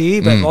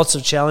crazy, but lots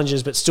of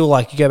challenges, but still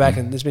you go back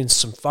and there's been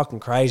some fucking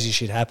crazy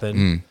shit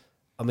happen.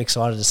 I'm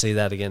excited to see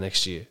that again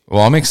next year.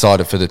 Well, I'm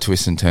excited for the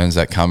twists and turns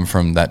that come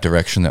from that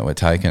direction that we're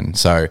taking.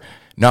 So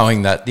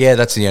knowing that,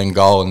 that's the end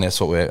goal and that's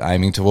what we're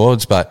aiming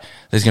towards, but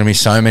there's going to be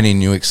so many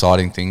new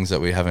exciting things that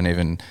we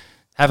haven't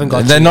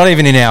got. They're not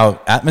even in our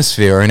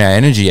atmosphere or in our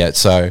energy yet.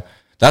 So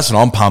that's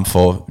what I'm pumped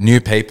for. New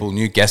people,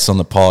 new guests on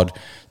the pod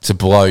to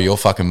blow your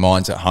fucking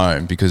minds at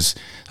home, because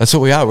that's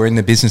what we are. We're in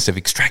the business of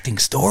extracting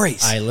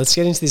stories. Hey, let's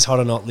get into this hot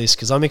or not list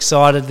because I'm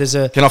excited.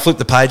 Can I flip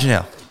the page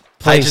now?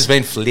 Please. Page has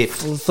been flipped.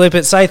 Flip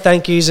it. Say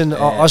thank yous, and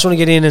I just want to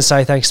get in and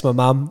say thanks to my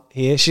mum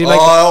here. She didn't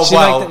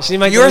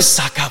make you're a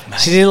suck up, mate.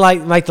 She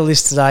didn't make the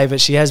list today, but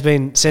she has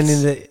been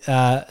sending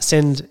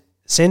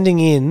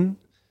in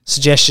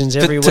suggestions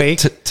every week.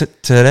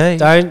 Today,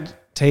 don't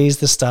tease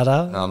the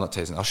stutter. No, I'm not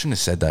teasing. I shouldn't have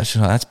said that.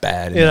 That's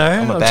bad.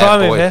 I'm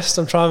trying my best.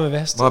 I'm trying my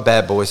best. I'm a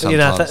bad boy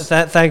sometimes.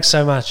 Thanks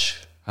so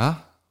much. Huh?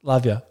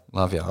 Love you.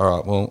 Love you. All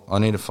right. Well, I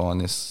need to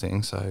find this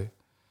thing, so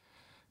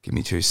give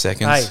me 2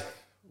 seconds. Hey.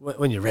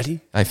 When you're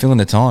ready. Hey, fill in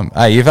the time.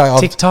 Hey,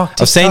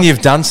 TikTok. I've seen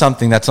you've done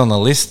something that's on the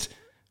list.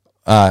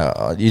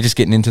 You're just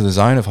getting into the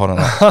zone of hot or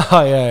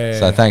not. Yeah.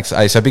 So thanks.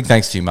 Hey, so big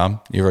thanks to you, Mum.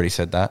 You already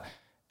said that.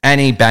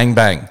 Annie Bang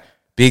Bang.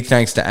 Big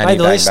thanks to Annie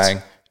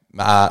Bang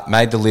Bang.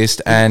 Made the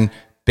list. And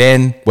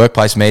Ben,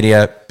 Workplace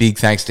Media, big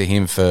thanks to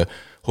him for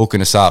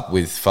hooking us up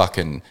with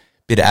fucking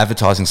bit of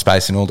advertising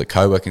space in all the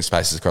co-working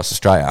spaces across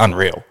Australia.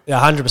 Unreal. Yeah,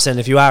 100%.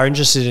 If you are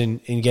interested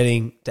in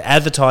getting to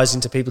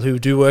advertising to people who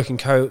do work in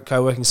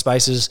co-working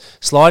spaces,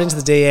 slide into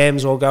the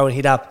DMs or go and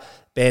hit up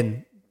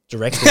Ben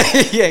directly.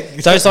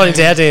 Don't slide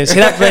into our DMs.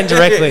 Hit up Ben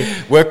directly.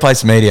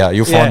 Workplace Media.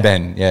 You'll find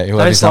Ben. Yeah, he'll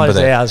have his number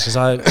there. Don't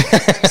slide into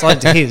ours because I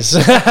slide into his.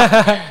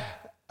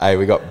 Hey,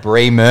 we got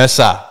Bree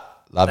Mercer.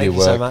 Love your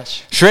work. Thank you so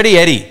much. Shreddy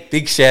Eddie.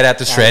 Big shout out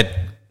to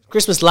Shred.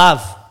 Christmas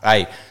love.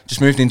 Hey, just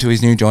moved into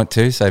his new joint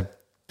too, so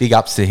big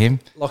ups to him.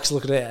 Locke's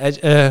looking at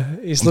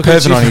he's looking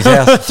at you on his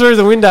house. through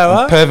the window,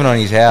 huh? Perving on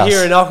his house.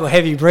 Hearing Locke,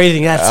 heavy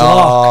breathing, that's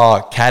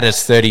Locke. Oh,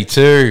 Caddis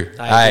 32.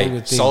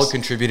 Hey, solid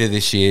contributor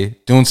this year.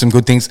 Doing some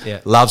good things. Yeah.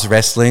 Loves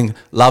wrestling.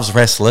 Loves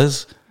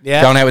wrestlers.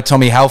 Yeah. Going out with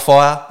Tommy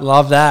Hellfire.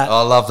 Love that.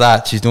 I love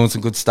that. She's doing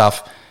some good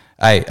stuff.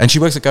 Hey, and she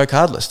works at Go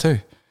Cardless too.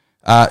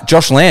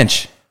 Josh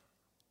Lanch,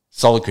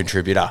 solid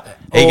contributor.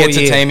 He gets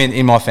a team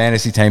in my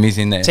fantasy team. He's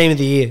in there. Team of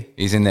the year.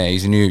 He's in there.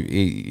 He's a new,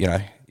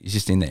 he's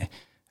just in there.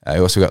 We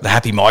also got the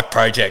Happy Mike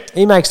project.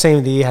 He makes team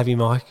of the year, Happy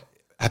Mike.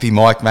 Happy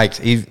Mike makes,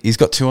 he's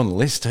got 2 on the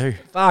list too.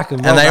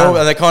 Fucking and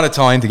they kind of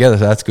tie in together,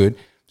 so that's good.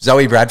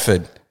 Zoe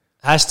Bradford.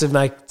 Has to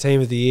make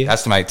team of the year.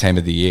 Has to make team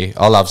of the year.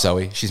 I love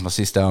Zoe. She's my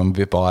sister. I'm a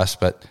bit biased,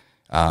 but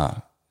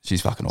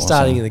she's fucking awesome.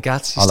 Starting in the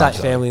guts. You start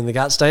your family in the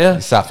guts, do you?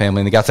 You start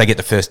family in the guts. They get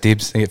the first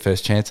dibs. They get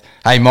first chance.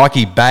 Hey,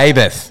 Mikey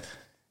Babeth.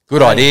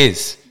 Good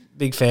ideas.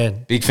 Big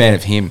fan. Big fan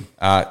of him.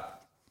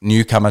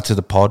 Newcomer to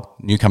the pod,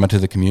 newcomer to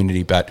the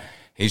community, but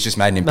he's just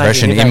made an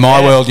impression in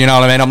my world. You know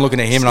what I mean? I'm looking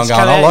at him and I'm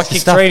going, I like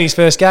this stuff. 3 in his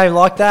first game,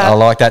 like that. I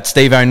like that.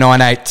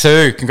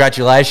 Steve0982.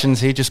 Congratulations.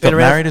 He just got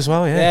married as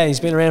well. Yeah, he's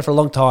been around for a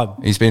long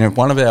time. He's been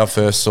one of our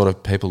first sort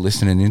of people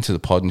listening into the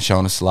pod and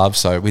showing us love.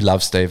 So we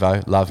love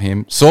Steve-O. Love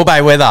him.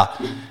 Sorbet Weather.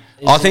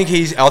 I think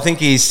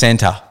he's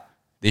centre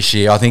this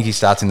year. I think he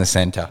starts in the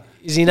centre.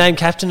 Is he named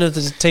captain of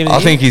the team of the year? I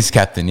think he's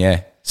captain,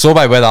 yeah.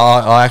 Sorbet Weather,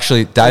 I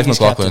actually, Dave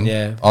McLaughlin,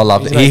 captain, I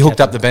loved it. He hooked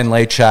captain. up the Ben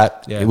Lee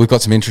chat. Yeah. We've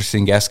got some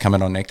interesting guests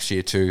coming on next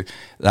year too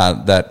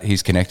that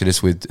he's connected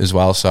us with as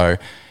well. So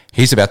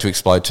he's about to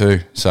explode too.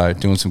 So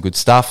doing some good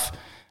stuff.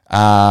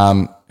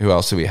 Who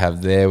else do we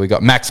have there? We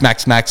got Max.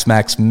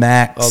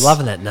 Oh,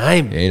 loving that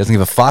name. Yeah, he doesn't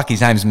give a fuck.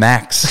 His name's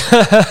Max.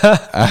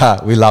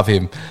 We love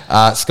him.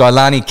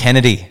 Skylani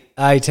Kennedy.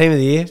 Hey, team of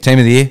the year. Team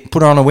of the year.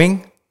 Put her on a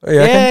wing.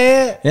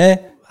 Yeah.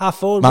 Half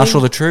forward. Marshal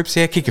the troops.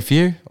 Yeah, kick a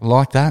few. I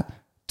like that.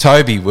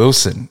 Toby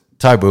Wilson.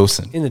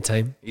 In the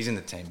team. He's in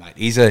the team,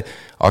 mate. I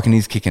reckon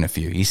he's kicking a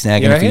few. He's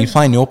snagging a few. He's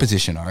playing your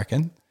position, I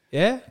reckon.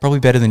 Yeah. Probably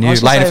better than you.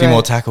 Laying a few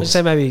more tackles. I'd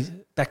say maybe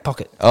back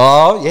pocket.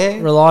 Oh, yeah.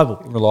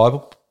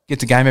 Reliable.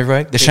 Gets a game every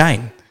week. The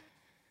Shane.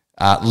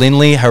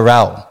 Linley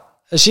Harrell.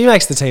 She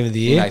makes the team of the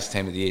year. She makes the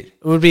team of the year.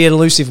 It would be an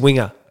elusive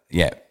winger.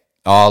 Yeah.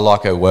 I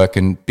like her work,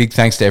 and big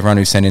thanks to everyone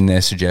who sent in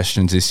their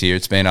suggestions this year.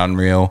 It's been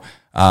unreal.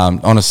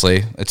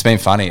 Honestly, it's been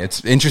funny.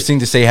 It's interesting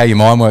to see how your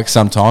mind works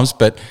sometimes,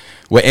 but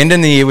we're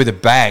ending the year with a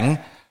bang.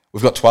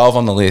 We've got 12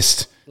 on the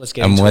list. Let's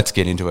get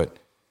into it.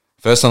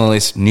 First on the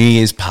list, New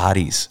Year's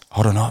parties.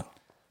 Hot or not?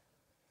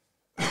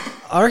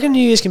 I reckon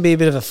New Year's can be a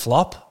bit of a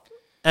flop,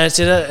 and it's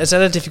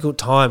at a difficult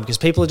time because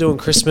people are doing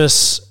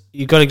Christmas.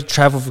 You've got to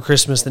travel for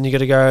Christmas, then you got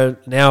to go.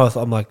 Now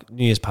I'm like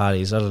New Year's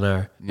parties. I don't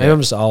know. Maybe I'm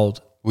just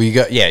old. Well, you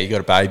got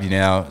a baby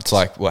now. It's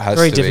like what has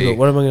very to difficult. be.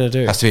 What am I going to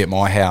do? Has to be at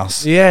my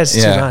house. Yeah, it's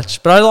too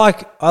much. But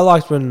I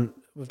liked when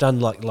we've done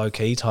like low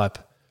key type.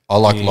 I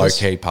like low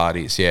key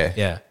parties. Yeah,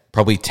 yeah.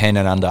 Probably 10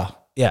 and under.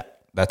 Yeah,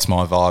 that's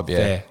my vibe. Yeah,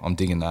 fair. I'm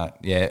digging that.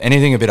 Yeah,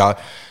 anything a bit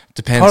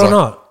depends. Hot or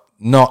not?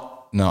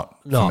 Not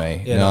for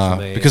me. Yeah, no, not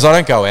for me. Because I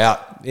don't go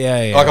out.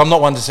 Yeah. Like I'm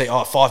not one to say,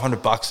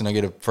 $500 and I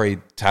get a free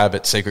tab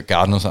at Secret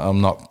Garden or something.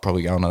 I'm not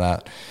probably going to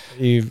that.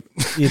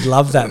 You'd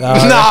love that though.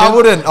 No, I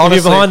wouldn't. Honestly.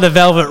 If you're behind the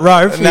velvet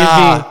rope.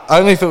 Nah,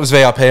 only if it was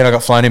VIP and I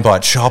got flown in by a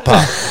chopper.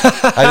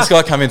 Hey, this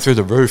guy come in through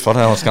the roof. I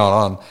don't know what's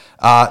going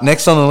on.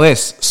 Next on the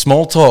list,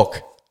 small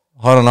talk.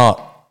 Hot or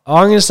not?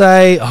 I'm going to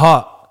say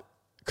hot.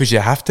 Because you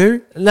have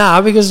to?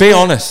 Nah, because... Be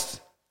honest.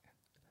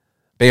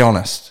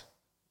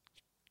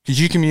 Because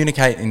you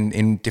communicate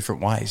in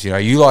different ways. You know,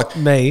 you like...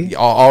 Me?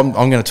 I'm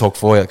going to talk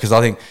for you because I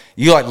think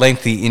you like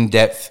lengthy,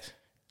 in-depth.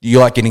 You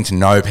like getting to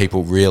know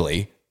people,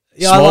 really.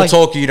 Yeah, small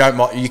talk,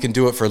 you can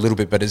do it for a little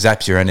bit, but it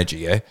zaps your energy,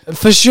 yeah?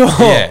 For sure.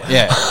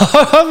 Yeah.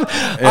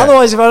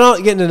 Otherwise, if I'm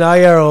not getting to know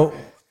you or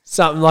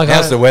something like that...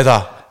 How's the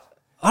weather?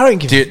 I don't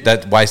give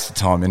That's wasted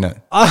time, isn't it?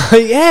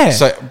 Yeah.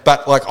 So,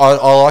 but like, I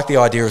like the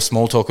idea of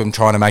small talk and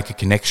trying to make a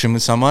connection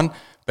with someone,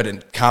 but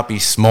it can't be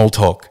small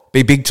talk.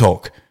 Be big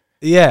talk.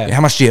 Yeah.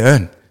 How much do you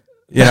earn?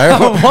 You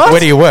know, where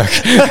do you work?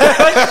 Get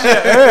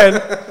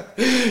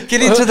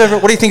into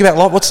what do you think about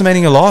life? What's the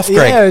meaning of life,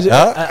 Greg?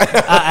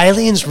 Are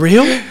aliens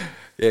real?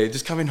 Yeah,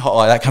 just come in hot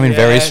like that. Come in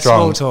very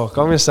strong. Small talk.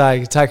 I'm going to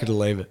say take it or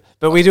leave it.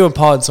 But we do a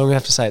pod, so I'm going to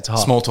have to say it's hot.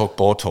 Small talk,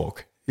 bore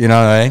talk. You know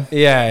what I mean?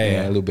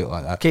 Yeah. A little bit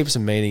like that. Keep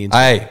some meaning into it.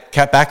 Hey,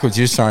 cat backwards,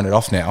 you're just throwing it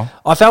off now.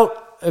 I felt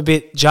a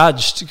bit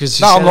judged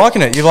because I'm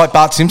liking it. You've like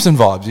Bart Simpson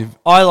vibes.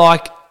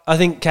 I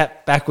think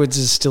cat backwards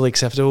is still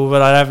acceptable,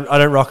 but I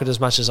don't rock it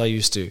as much as I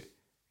used to.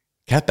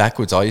 Cat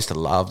backwards, I used to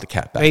love the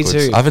cat backwards.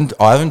 Me too.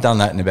 I haven't done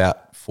that in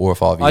about 4 or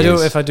 5 years. I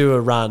do if I do a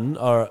run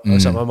or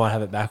something. I might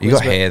have it backwards. You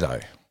got hair though.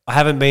 I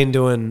haven't been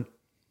doing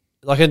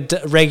like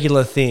a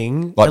regular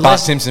thing. Like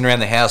Bart Simpson around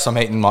the house. I'm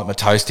eating like my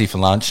toasty for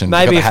lunch, and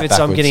maybe if backwards.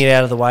 I'm getting it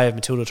out of the way of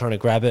Matilda trying to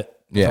grab it.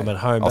 Yeah, if I'm at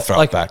home. I'll but throw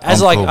like, it back.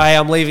 As cool. Hey,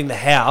 I'm leaving the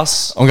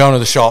house. I'm going to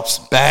the shops.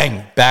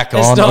 Bang, back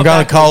on. I'm going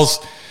backwards. to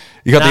Coles.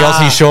 You got the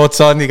Aussie shorts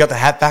on. You got the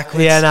hat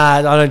backwards. Yeah, nah,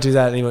 I don't do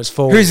that anymore. It's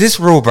forward. Who's this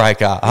rule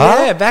breaker?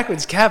 Huh? Yeah,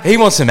 backwards cap. He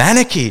wants some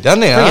anarchy,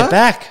 doesn't he? Bring it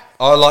back.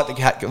 I like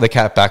the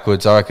cat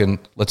backwards. I reckon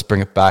let's bring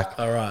it back.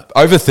 All right.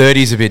 Over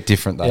 30 is a bit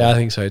different though. Yeah, I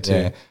think so too.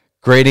 Yeah.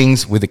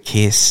 Greetings with a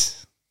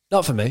kiss.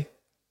 Not for me.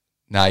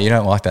 No, you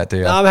don't like that, do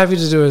you? No, I'm happy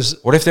to do as.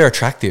 What if they're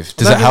attractive?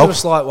 Does it help? Do a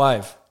slight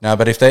wave. No,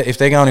 but if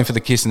they're going in for the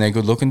kiss and they're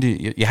good looking,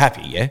 you're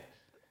happy, yeah?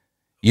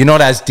 You're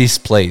not as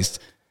displeased.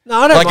 No,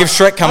 I don't Like mind- if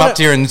Shrek come I up don't-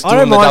 to you and I doing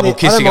don't the mind double I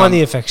kissing don't mind on-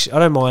 the affection. I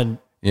don't mind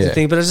Yeah. the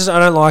thing, but it's just I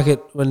don't like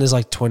it when there's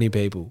like 20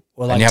 people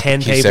or like and you have 10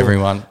 to kiss people.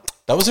 everyone.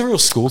 That was a real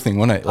school thing,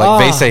 wasn't it?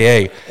 Like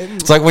VCE.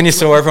 It's like when you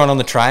saw everyone on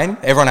the train,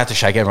 everyone had to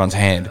shake everyone's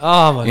hand.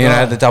 Oh, my You know,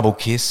 God. the double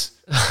kiss.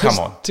 Come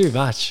on. Too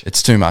much.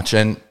 It's too much.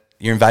 And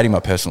you're invading my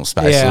personal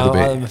space a Yeah, little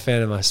bit. I'm a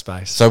fan of my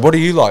space. So what do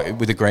you like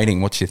with a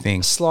greeting? What's your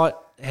thing? Slight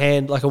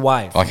hand, like a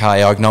wave. Like,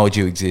 hey, I acknowledge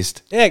you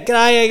exist. Yeah,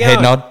 g'day, yeah,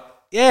 Head nod.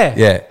 Yeah.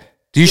 Yeah.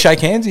 Do you shake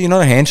hands? You're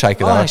not a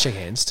handshaker, Oh, though. I shake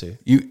hands too.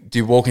 Do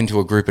you walk into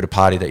a group at a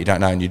party that you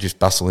don't know and you just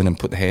bustle in and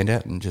put the hand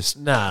out and just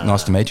No,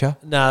 nice to meet you?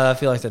 No, I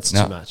feel like that's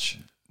No. too much.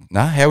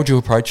 No? How would you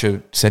approach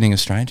a setting of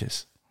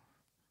strangers?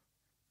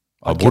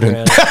 I Get wouldn't.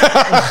 around it.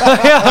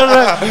 Yeah, I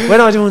don't know. When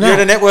am I doing You're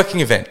that? at a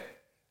networking event.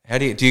 How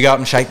do you go up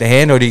and shake the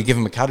hand, or do you give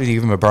them a cut, or do you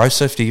give them a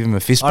brosif, do you give them a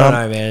fist I bump?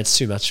 don't know, man. It's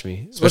too much for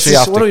me. Especially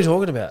after- What are we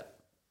talking about?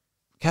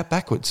 Cat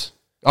backwards.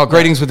 Oh,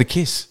 greetings with a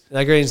kiss.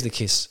 No, greetings with a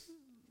kiss.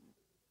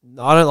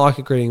 I don't like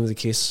a greeting with a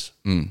kiss.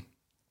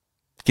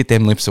 Get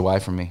them lips away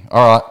from me.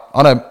 All right.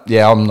 I don't.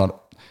 Yeah, I'm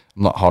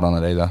not hot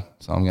on it either.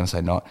 So I'm going to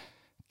say not.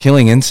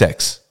 Killing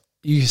insects.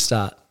 You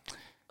start.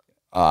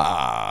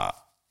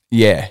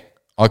 Yeah,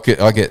 I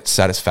get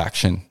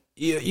satisfaction.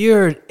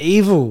 You're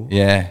evil.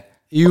 Yeah.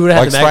 You would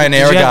have, Like spraying did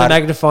you have Airguard. the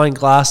magnifying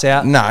glass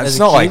out? No, as it's a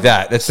not kid? like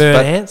that. It's Burn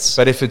but, ants?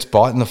 But if it's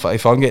biting the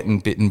if I'm getting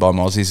bitten by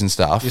mozzies and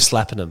stuff, You're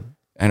slapping them.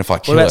 and if I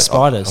kill about it,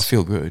 spiders? I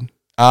feel good.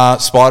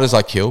 Spiders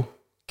I kill.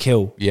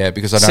 Kill. Yeah,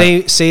 because I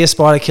don't. See a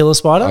spider, kill a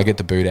spider? I get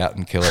the boot out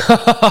and kill it.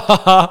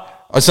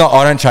 It's not.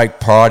 I don't take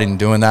pride in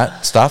doing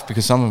that stuff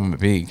because some of them are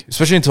big,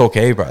 especially in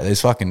Torquay, bro.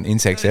 There's fucking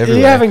insects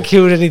everywhere. You haven't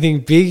killed anything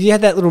big. You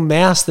had that little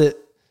mouse that...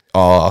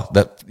 Oh,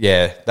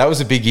 that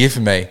was a big year for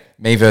me.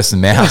 Me versus the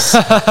mouse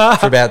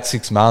for about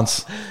 6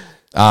 months.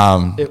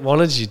 It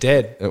wanted you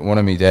dead. It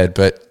wanted me dead,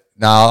 but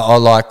no, I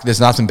like.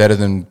 There's nothing better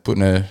than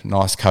putting a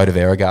nice coat of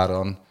Airguard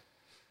on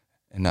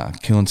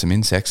and killing some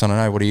insects. I don't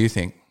know. What do you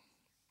think?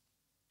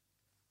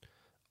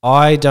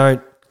 I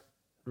don't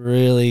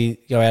really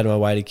go out of my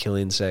way to kill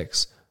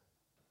insects.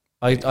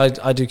 I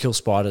do kill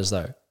spiders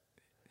though.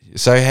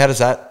 So how does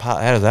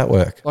that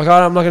work? Like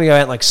I'm not going to go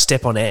out and like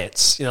step on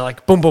ants. You know,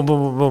 like boom, boom,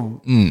 boom,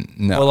 boom, boom.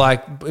 No, Or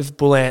like if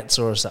bull ants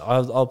or stuff,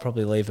 I'll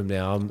probably leave them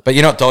now. but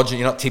you're not dodging.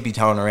 You're not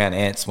tippy-toeing around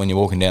ants when you're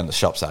walking down the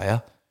shops, are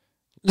you?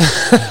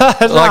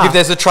 Like if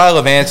there's a trail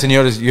of ants and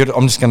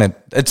I'm just gonna.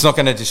 It's not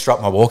gonna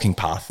disrupt my walking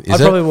path, is I'd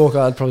it? probably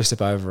probably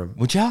step over them.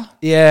 Would you?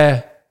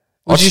 Yeah.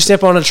 Would you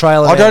step on a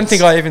trail? Of I don't ants?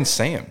 think I even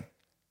see them.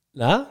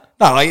 Nah.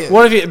 No, like,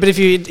 What if you? But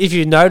if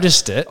you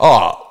noticed it,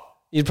 oh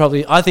you'd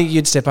probably. I think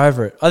you'd step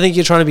over it. I think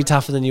you're trying to be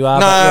tougher than you are.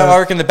 no, but you're- I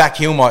reckon the back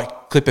heel might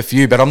clip a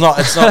few, but I'm not.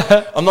 It's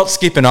not. I'm not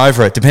skipping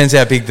over it. Depends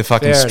how big the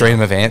fucking Fair stream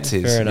enough. of ants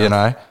is. Fair You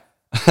know.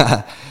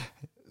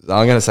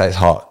 I'm gonna say it's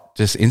hot.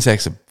 Just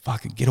insects are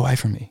fucking get away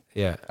from me.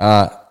 Yeah.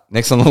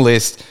 Next on the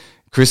list,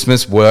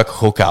 Christmas work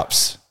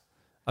hookups.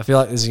 I feel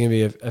like there's going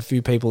to be a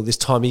few people this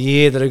time of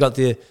year that have got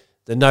the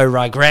no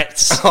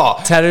regrets Oh.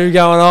 tattoo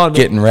going on.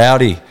 Getting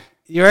rowdy.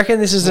 You reckon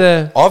this is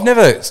a... I've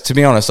never, to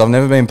be honest, I've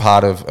never been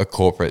part of a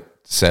corporate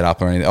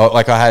setup or anything.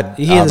 Like I had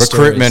You hear the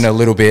recruitment stories. a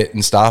little bit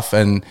and stuff,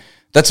 and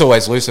that's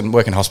always loose. And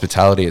working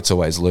hospitality, it's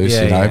always loose,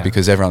 Yeah, you know, yeah.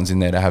 because everyone's in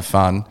there to have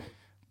fun.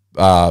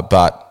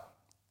 But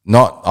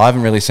not, I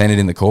haven't really seen it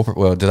in the corporate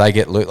world. Do they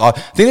get loose? I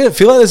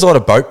feel like there's a lot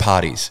of boat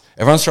parties.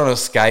 Everyone's trying to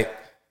escape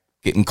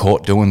getting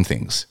caught doing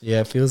things. Yeah,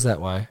 it feels that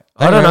way.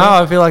 I I don't know.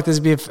 know. I feel like there's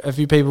be a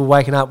few people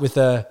waking up with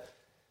a...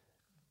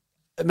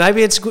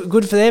 Maybe it's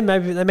good for them.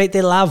 Maybe they meet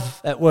their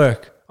love at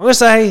work. I'm going to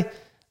say...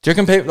 Do you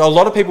reckon a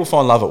lot of people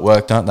find love at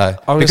work, don't they?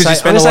 gonna Because say- you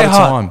spend a I'm lot gonna of say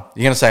hot. time.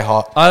 You're going to say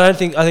hot. I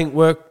think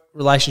work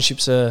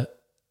relationships are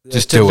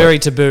Just do it. very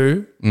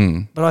taboo.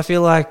 But I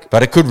feel like...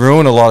 But it could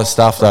ruin a lot of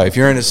stuff, though. If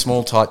you're in a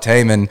small, tight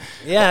team and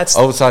Yeah, it's...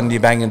 all of a sudden you're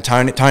banging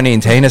Tony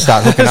and Tina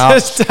start hooking up.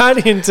 It's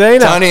Tony and Tina.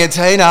 Tony and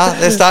Tina,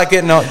 they start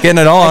getting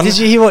it on. Did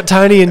you hear what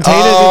Tony and Tina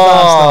did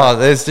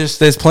last night?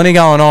 There's plenty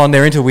going on.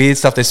 They're into weird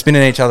stuff. They're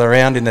spinning each other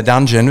around in the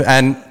dungeon,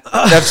 and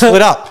they've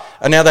split up.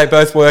 And now they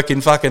both work in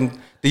fucking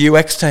the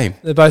UX team.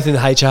 They're both in the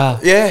HR.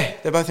 Yeah,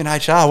 they're both in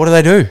HR. What do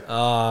they do? Oh,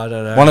 I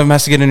don't know. One of them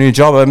has to get a new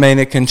job. I mean,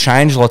 it can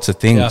change lots of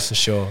things. Yeah, for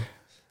sure.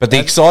 But the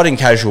exciting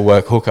casual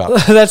work hookup,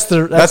 that's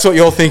what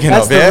you're thinking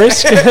that's of, the yeah?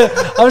 risk.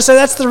 I would say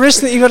that's the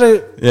risk that you got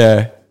to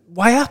Yeah,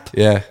 weigh up.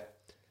 yeah.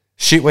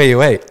 Shit where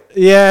you eat.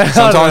 Yeah. I don't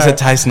Sometimes know. it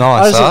tastes I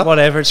nice, just huh? think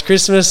whatever. It's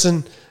Christmas,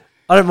 and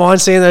I don't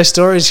mind seeing those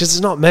stories because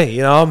it's not me.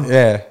 You know,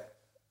 Yeah.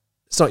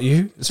 it's not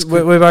you.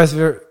 We're both.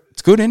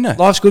 It's good, isn't it?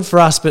 Life's good for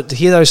us, but to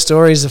hear those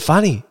stories are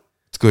funny.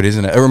 It's good,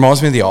 isn't it? It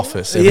reminds me of The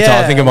Office. Every Yeah,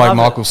 time I think of I like love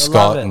it. Michael I Scott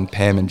love it. and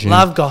Pam and Jim.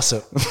 Love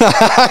gossip.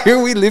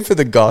 We live for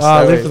the gossip.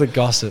 I don't live we? for the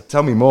gossip.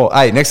 Tell me more.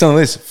 Hey, next on the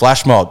list,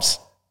 flash mobs.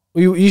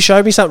 You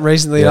showed me something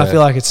recently, and I Yeah. feel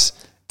like it's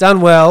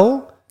done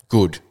well,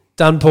 Good.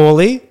 done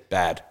poorly.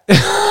 Bad.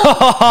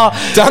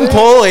 Done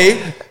poorly.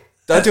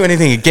 Don't do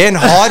anything again.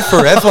 Hide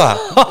forever.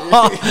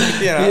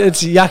 You know?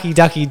 It's yucky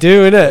ducky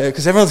do, isn't it?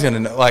 Because everyone's going to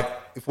know. Like,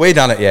 if we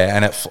done it, yeah,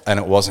 and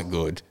it wasn't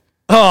good,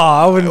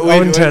 I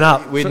wouldn't turn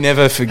up. We'd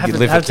never Have forget.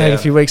 to take a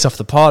few weeks off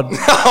the pod.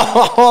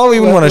 We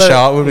wouldn't want to show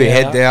up. We'd be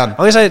head down. I'm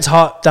gonna say it's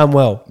hot, done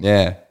well.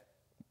 Yeah,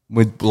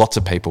 with lots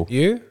of people.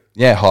 You?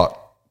 Yeah, hot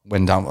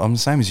when done. I'm the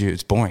same as you.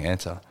 It's a boring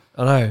answer.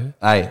 I know.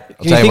 Hey,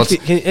 I'll tell you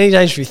what's Any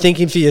danger for you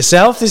thinking for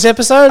yourself this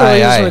episode, or you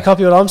just want to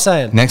copy what I'm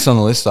saying? next on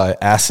the list though.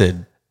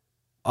 Acid,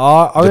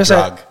 I'm the gonna say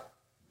drug.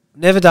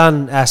 never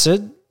done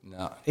acid.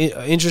 No.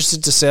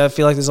 Interested to see. I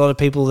feel like there's a lot of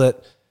people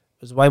that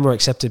was way more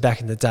accepted back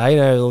in the day,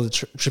 all the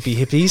trippy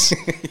hippies.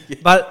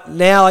 But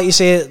now, like you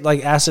see it,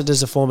 like acid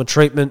as a form of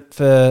treatment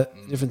for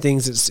different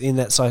things. It's in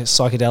that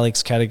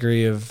psychedelics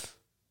category of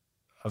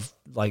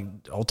like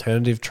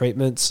alternative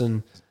treatments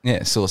and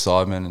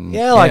psilocybin and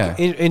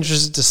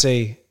interested to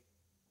see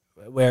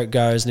where it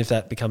goes and if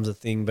that becomes a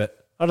thing.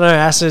 But I don't know,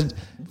 acid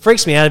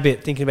freaks me out a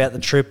bit thinking about the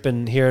trip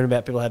and hearing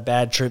about people have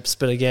bad trips.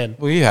 But again,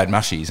 well, you had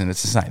mushies and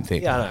it's the same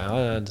thing. Yeah, I know,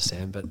 I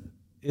understand, but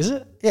is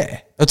it? Yeah,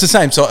 it's the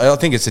same. So I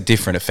think it's a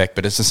different effect,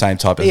 but it's the same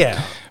type of.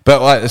 Yeah.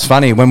 But like, it's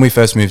funny when we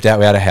first moved out,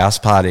 we had a house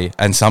party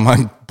and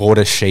someone bought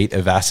a sheet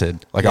of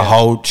acid, like a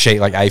whole sheet,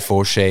 like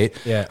A4 sheet.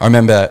 Yeah. I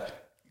remember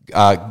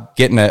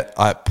getting it.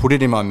 I put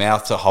it in my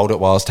mouth to hold it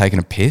while I was taking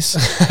a piss,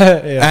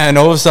 and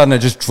all of a sudden it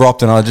just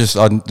dropped, and I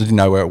didn't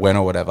know where it went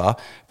or whatever.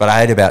 But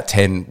I ate about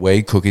 10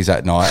 weed cookies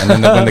that night, and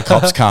then when the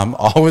cops come,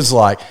 I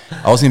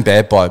was in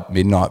bed by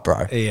midnight,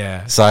 bro.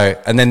 Yeah. So,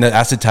 and then the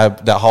acid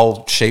tab, that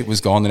whole sheet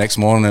was gone the next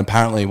morning, and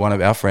apparently one of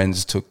our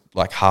friends took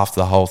like half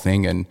the whole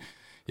thing, and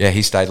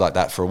he stayed like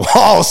that for a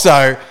while.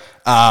 So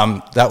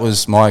that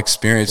was my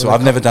experience.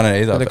 I've never done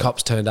it either. When the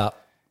cops turned up.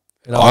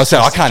 I said,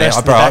 I can't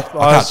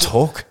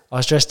talk. I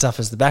was dressed up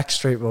as the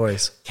Backstreet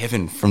Boys.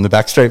 Kevin from the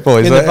Backstreet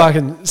Boys. In the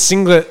fucking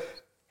singlet.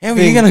 How are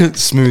you going to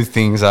smooth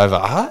things over,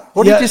 huh?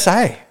 What did you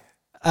say?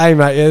 Hey,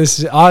 mate, I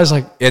was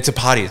like... Yeah, it's a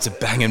party. It's a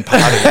banging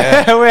party,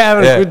 yeah. We're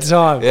having a good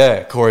time.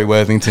 Yeah, Corey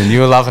Worthington. You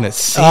were loving it.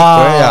 Sick,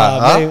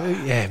 were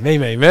you? Yeah, me.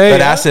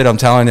 But acid, I'm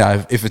telling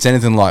you, if it's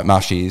anything like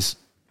mushies,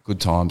 good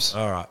times.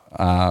 All right.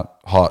 Hot.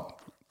 What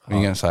are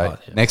you going to say?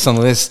 Hot, yeah. Next on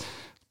the list,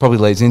 probably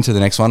leads into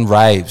the next one,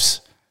 raves.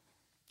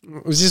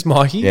 Was this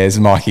Mikey? Yeah, it's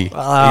Mikey. He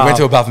went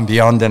to Above and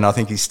Beyond, and I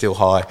think he's still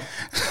high.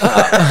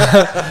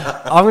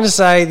 I'm going to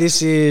say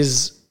this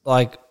is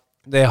like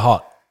they're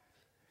hot.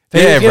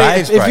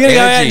 Raves, if you're going to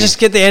go out and just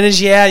get the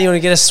energy out, you want to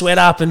get a sweat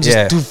up and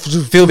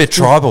just feel a bit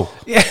tribal.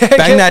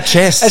 Bang that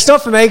chest. It's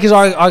not for me because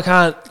I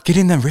can't get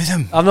in the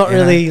rhythm. I'm not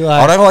really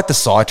like. I don't like the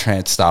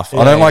psytrance stuff.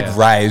 I don't like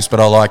raves, but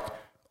I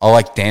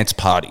like dance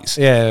parties.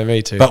 Yeah,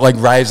 me too. But like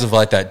raves of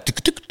like that.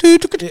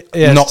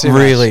 Not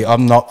really.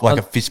 I'm not like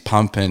a fist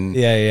pump and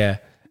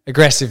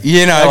aggressive.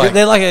 You know, like,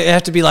 they're like, you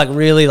have to be like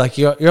really like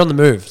you're on the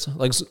move.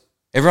 Like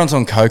everyone's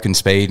on coke and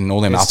speed and all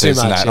them uppers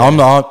and that. Yeah. I'm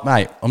not,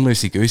 mate. I'm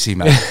loosey goosey,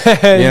 mate.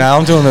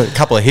 I'm doing a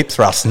couple of hip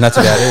thrusts and that's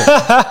about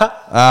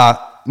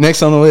it.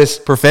 Next on the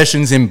list,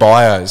 professions in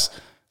bios.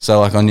 So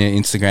like on your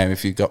Instagram,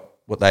 if you've got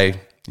what they,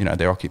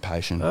 their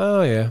occupation.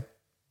 Oh yeah.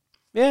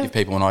 Give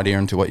people an idea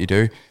into what you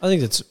do. I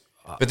think that's.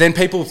 But then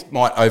people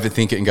might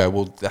overthink it and go,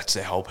 well, that's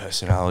their whole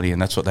personality and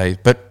that's what they...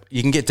 But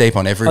you can get deep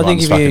on everyone's I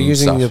think if fucking you're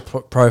using stuff.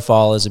 your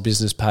profile as a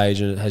business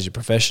page and it has your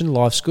profession,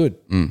 life's good.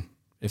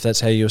 If that's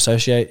how you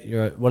associate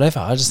your...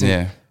 Whatever. I just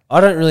think... I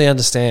don't really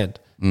understand.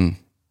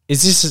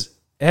 Is this...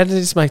 How did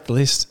this make the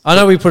list? I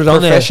know we put it on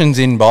there. Professions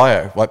in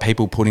bio. Like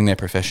people putting their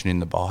profession in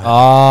the bio.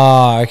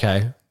 Ah,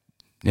 okay.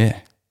 Yeah.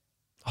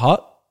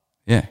 Hot?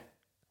 Yeah.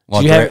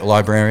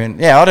 Librarian.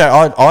 Yeah,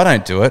 I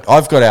don't do it.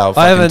 I've got our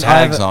fucking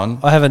tags on.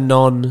 I have a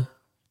non...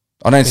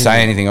 I don't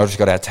say anything. I've just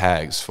got our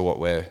tags for what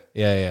we're...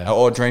 Yeah.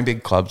 Or Dream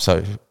Big Club,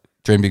 so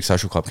Dream Big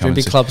Social Club. Dream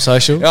Big Club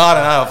Social? I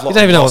don't know. You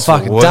don't even know what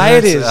fucking day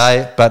it is.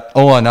 But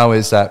all I know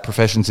is that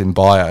professions in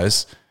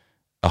bios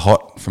are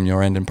hot from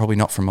your end and probably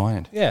not from my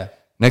end. Yeah.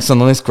 Next on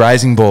the list,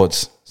 grazing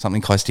boards.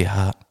 Something close to your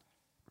heart.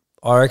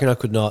 I reckon I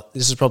could not.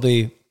 This is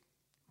probably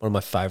one of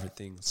my favourite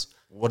things.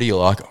 What do you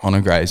like on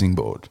a grazing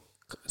board?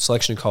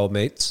 Selection of cold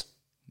meats.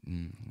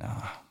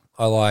 Nah.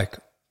 I like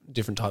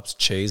different types of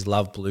cheese.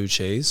 Love blue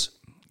cheese.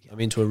 I'm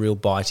into a real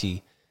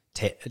bitey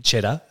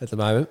cheddar at the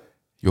moment.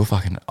 You're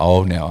fucking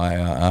old now,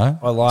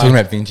 I like... Talking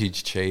about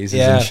vintage cheeses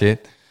and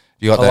shit.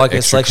 You got I that like a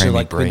extra selection of creamy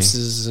like brie.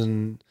 Quinces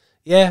and...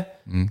 Yeah,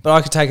 but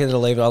I could take it or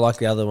leave it. I like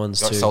the other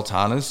ones Got too.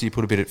 sultanas? Do you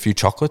put a few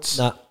chocolates?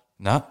 Nah.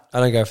 I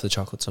don't go for the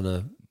chocolates on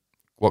a...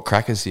 What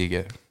crackers do you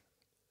get?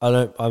 I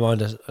don't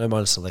mind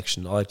a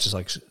selection. I like just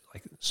like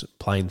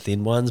plain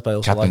thin ones, but I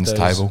also Captain's like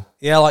those. Table.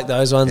 Yeah, I like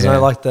those ones. Yeah. And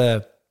I like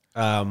the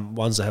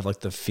ones that have like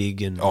the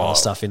fig and other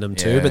stuff in them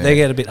too. But they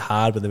get a bit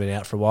hard when they've been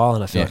out for a while,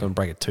 and I feel like I'm gonna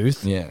break a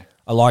tooth. Yeah.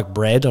 I like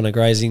bread on a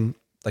grazing,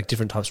 like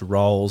different types of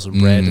rolls and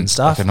bread and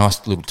stuff. Like a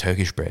nice little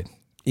Turkish bread.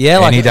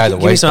 Yeah, Any like day of the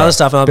give me week, some bro. other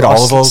stuff, and Bit of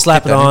olive oil,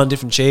 slap it stick that on, in.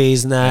 different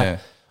cheese and that. Yeah.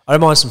 I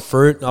don't mind some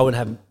fruit. I wouldn't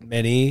have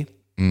many,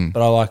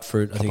 but I like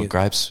fruit. I Couple think of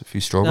grapes, a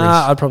few strawberries.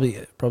 Nah, I'd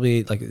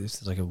probably like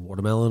it's like a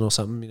watermelon or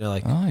something.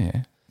 Like Oh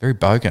yeah, very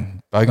bogan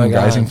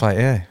grazing plate.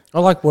 Yeah, I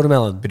like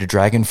watermelon. bit of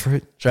dragon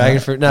fruit.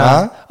 Fruit.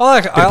 No, I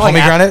like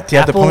pomegranate? Do you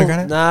have the apple.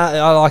 pomegranate? Nah,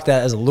 I like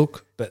that as a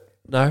look, but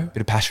no,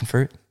 Bit of passion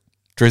fruit,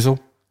 drizzle.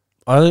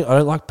 I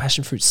don't like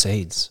passion fruit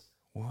seeds.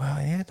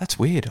 Well, yeah, that's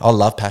weird. I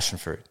love passion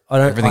fruit.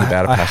 Everything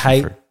about a I passion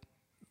hate fruit.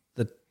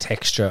 the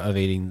texture of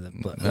eating the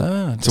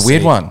It's a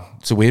weird one.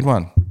 It's a weird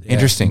one.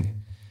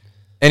 Interesting.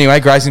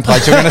 Anyway, grazing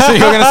plates. You're gonna say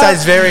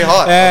it's very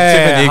hot.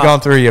 Tiffany, you're going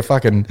through your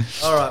fucking.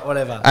 All right,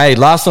 whatever. Hey,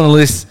 last on the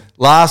list.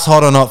 Last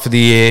hot or not for the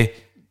year.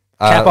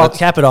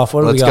 Cap it off.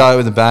 What do we Let's got? go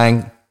with a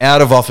bang.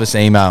 Out of office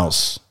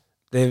emails.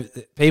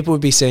 People would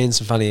be seeing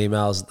some funny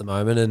emails at the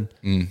moment,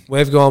 and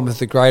we've gone with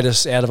the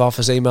greatest out of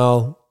office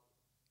email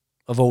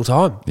of all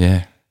time.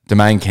 Yeah.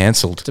 Domain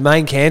cancelled.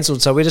 Domain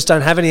cancelled, so we just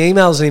don't have any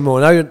emails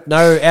anymore.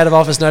 No out of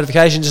office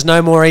notification, just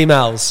no more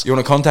emails. You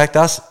want to contact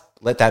us?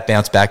 Let that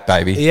bounce back,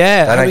 baby.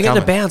 Yeah, that we're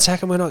getting a bounce. How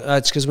come we're not?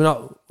 It's because we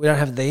don't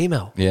have the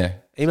email. Yeah.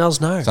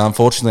 Emails, no. So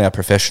unfortunately, our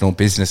professional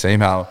business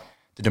email,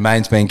 the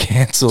domain's been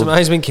cancelled.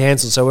 Domain's been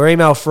cancelled, so we're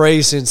email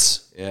free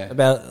since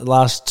about the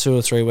last 2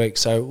 or 3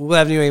 weeks. So we'll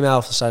have a new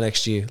email for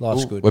next year.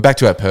 Life's good. We're back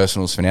to our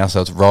personals for now. So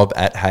it's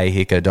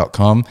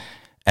rob@heyhicker.com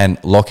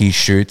and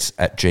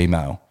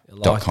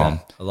lockyshoots@gmail.com.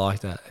 I like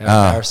that. How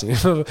embarrassing.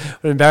 What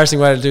an embarrassing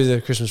way to do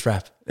the Christmas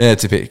wrap. Yeah,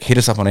 it's a bit. Hit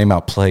us up on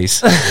email,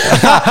 please.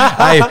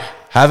 Hey,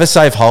 have a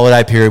safe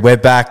holiday period. We're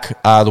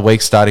back the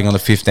week starting on the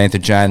 15th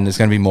of Jan. There's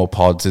going to be more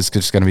pods. There's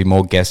just going to be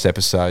more guest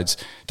episodes.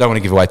 Don't want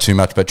to give away too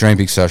much, but Dream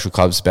Big Social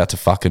Club is about to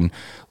fucking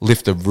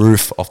lift the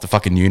roof off the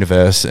fucking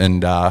universe,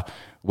 and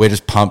we're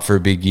just pumped for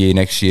a big year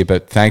next year.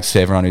 But thanks to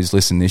everyone who's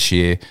listened this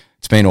year.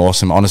 It's been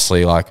awesome.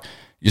 Honestly, like,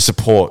 your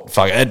support,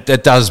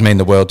 it does mean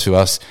the world to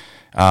us.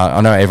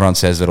 I know everyone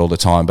says it all the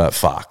time, but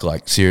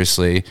like,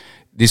 seriously,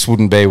 this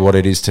wouldn't be what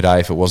it is today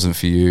if it wasn't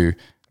for you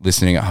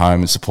listening at home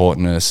and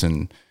supporting us,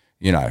 and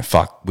we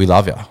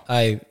love you.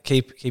 Hey,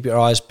 keep your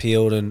eyes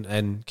peeled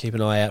and keep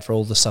an eye out for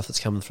all the stuff that's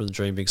coming from the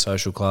Dream Big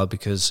Social Club,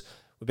 because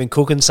we've been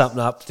cooking something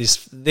up.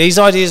 These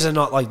ideas are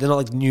not like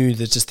new.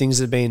 They're just things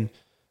that have been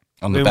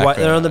on the back burner.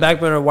 They're on the back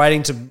burner,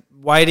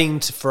 waiting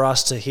for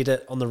us to hit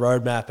it on the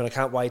roadmap, and I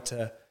can't wait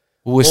to.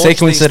 Well, we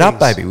sequence it up,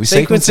 baby. We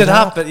sequence it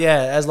up. But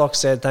yeah, as Locke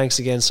said, thanks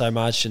again so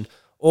much, and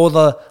all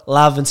the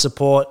love and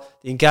support,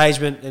 the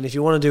engagement, and if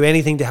you want to do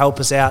anything to help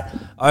us out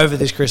over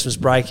this Christmas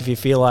break, if you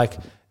feel like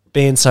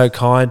being so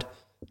kind,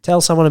 tell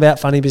someone about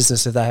Funny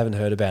Business if they haven't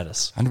heard about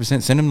us.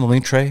 100%. Send them the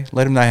link tree.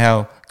 Let them know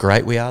how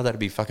great we are. That'd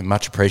be fucking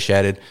much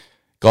appreciated.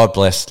 God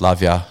bless.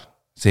 Love ya.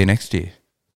 See you next year.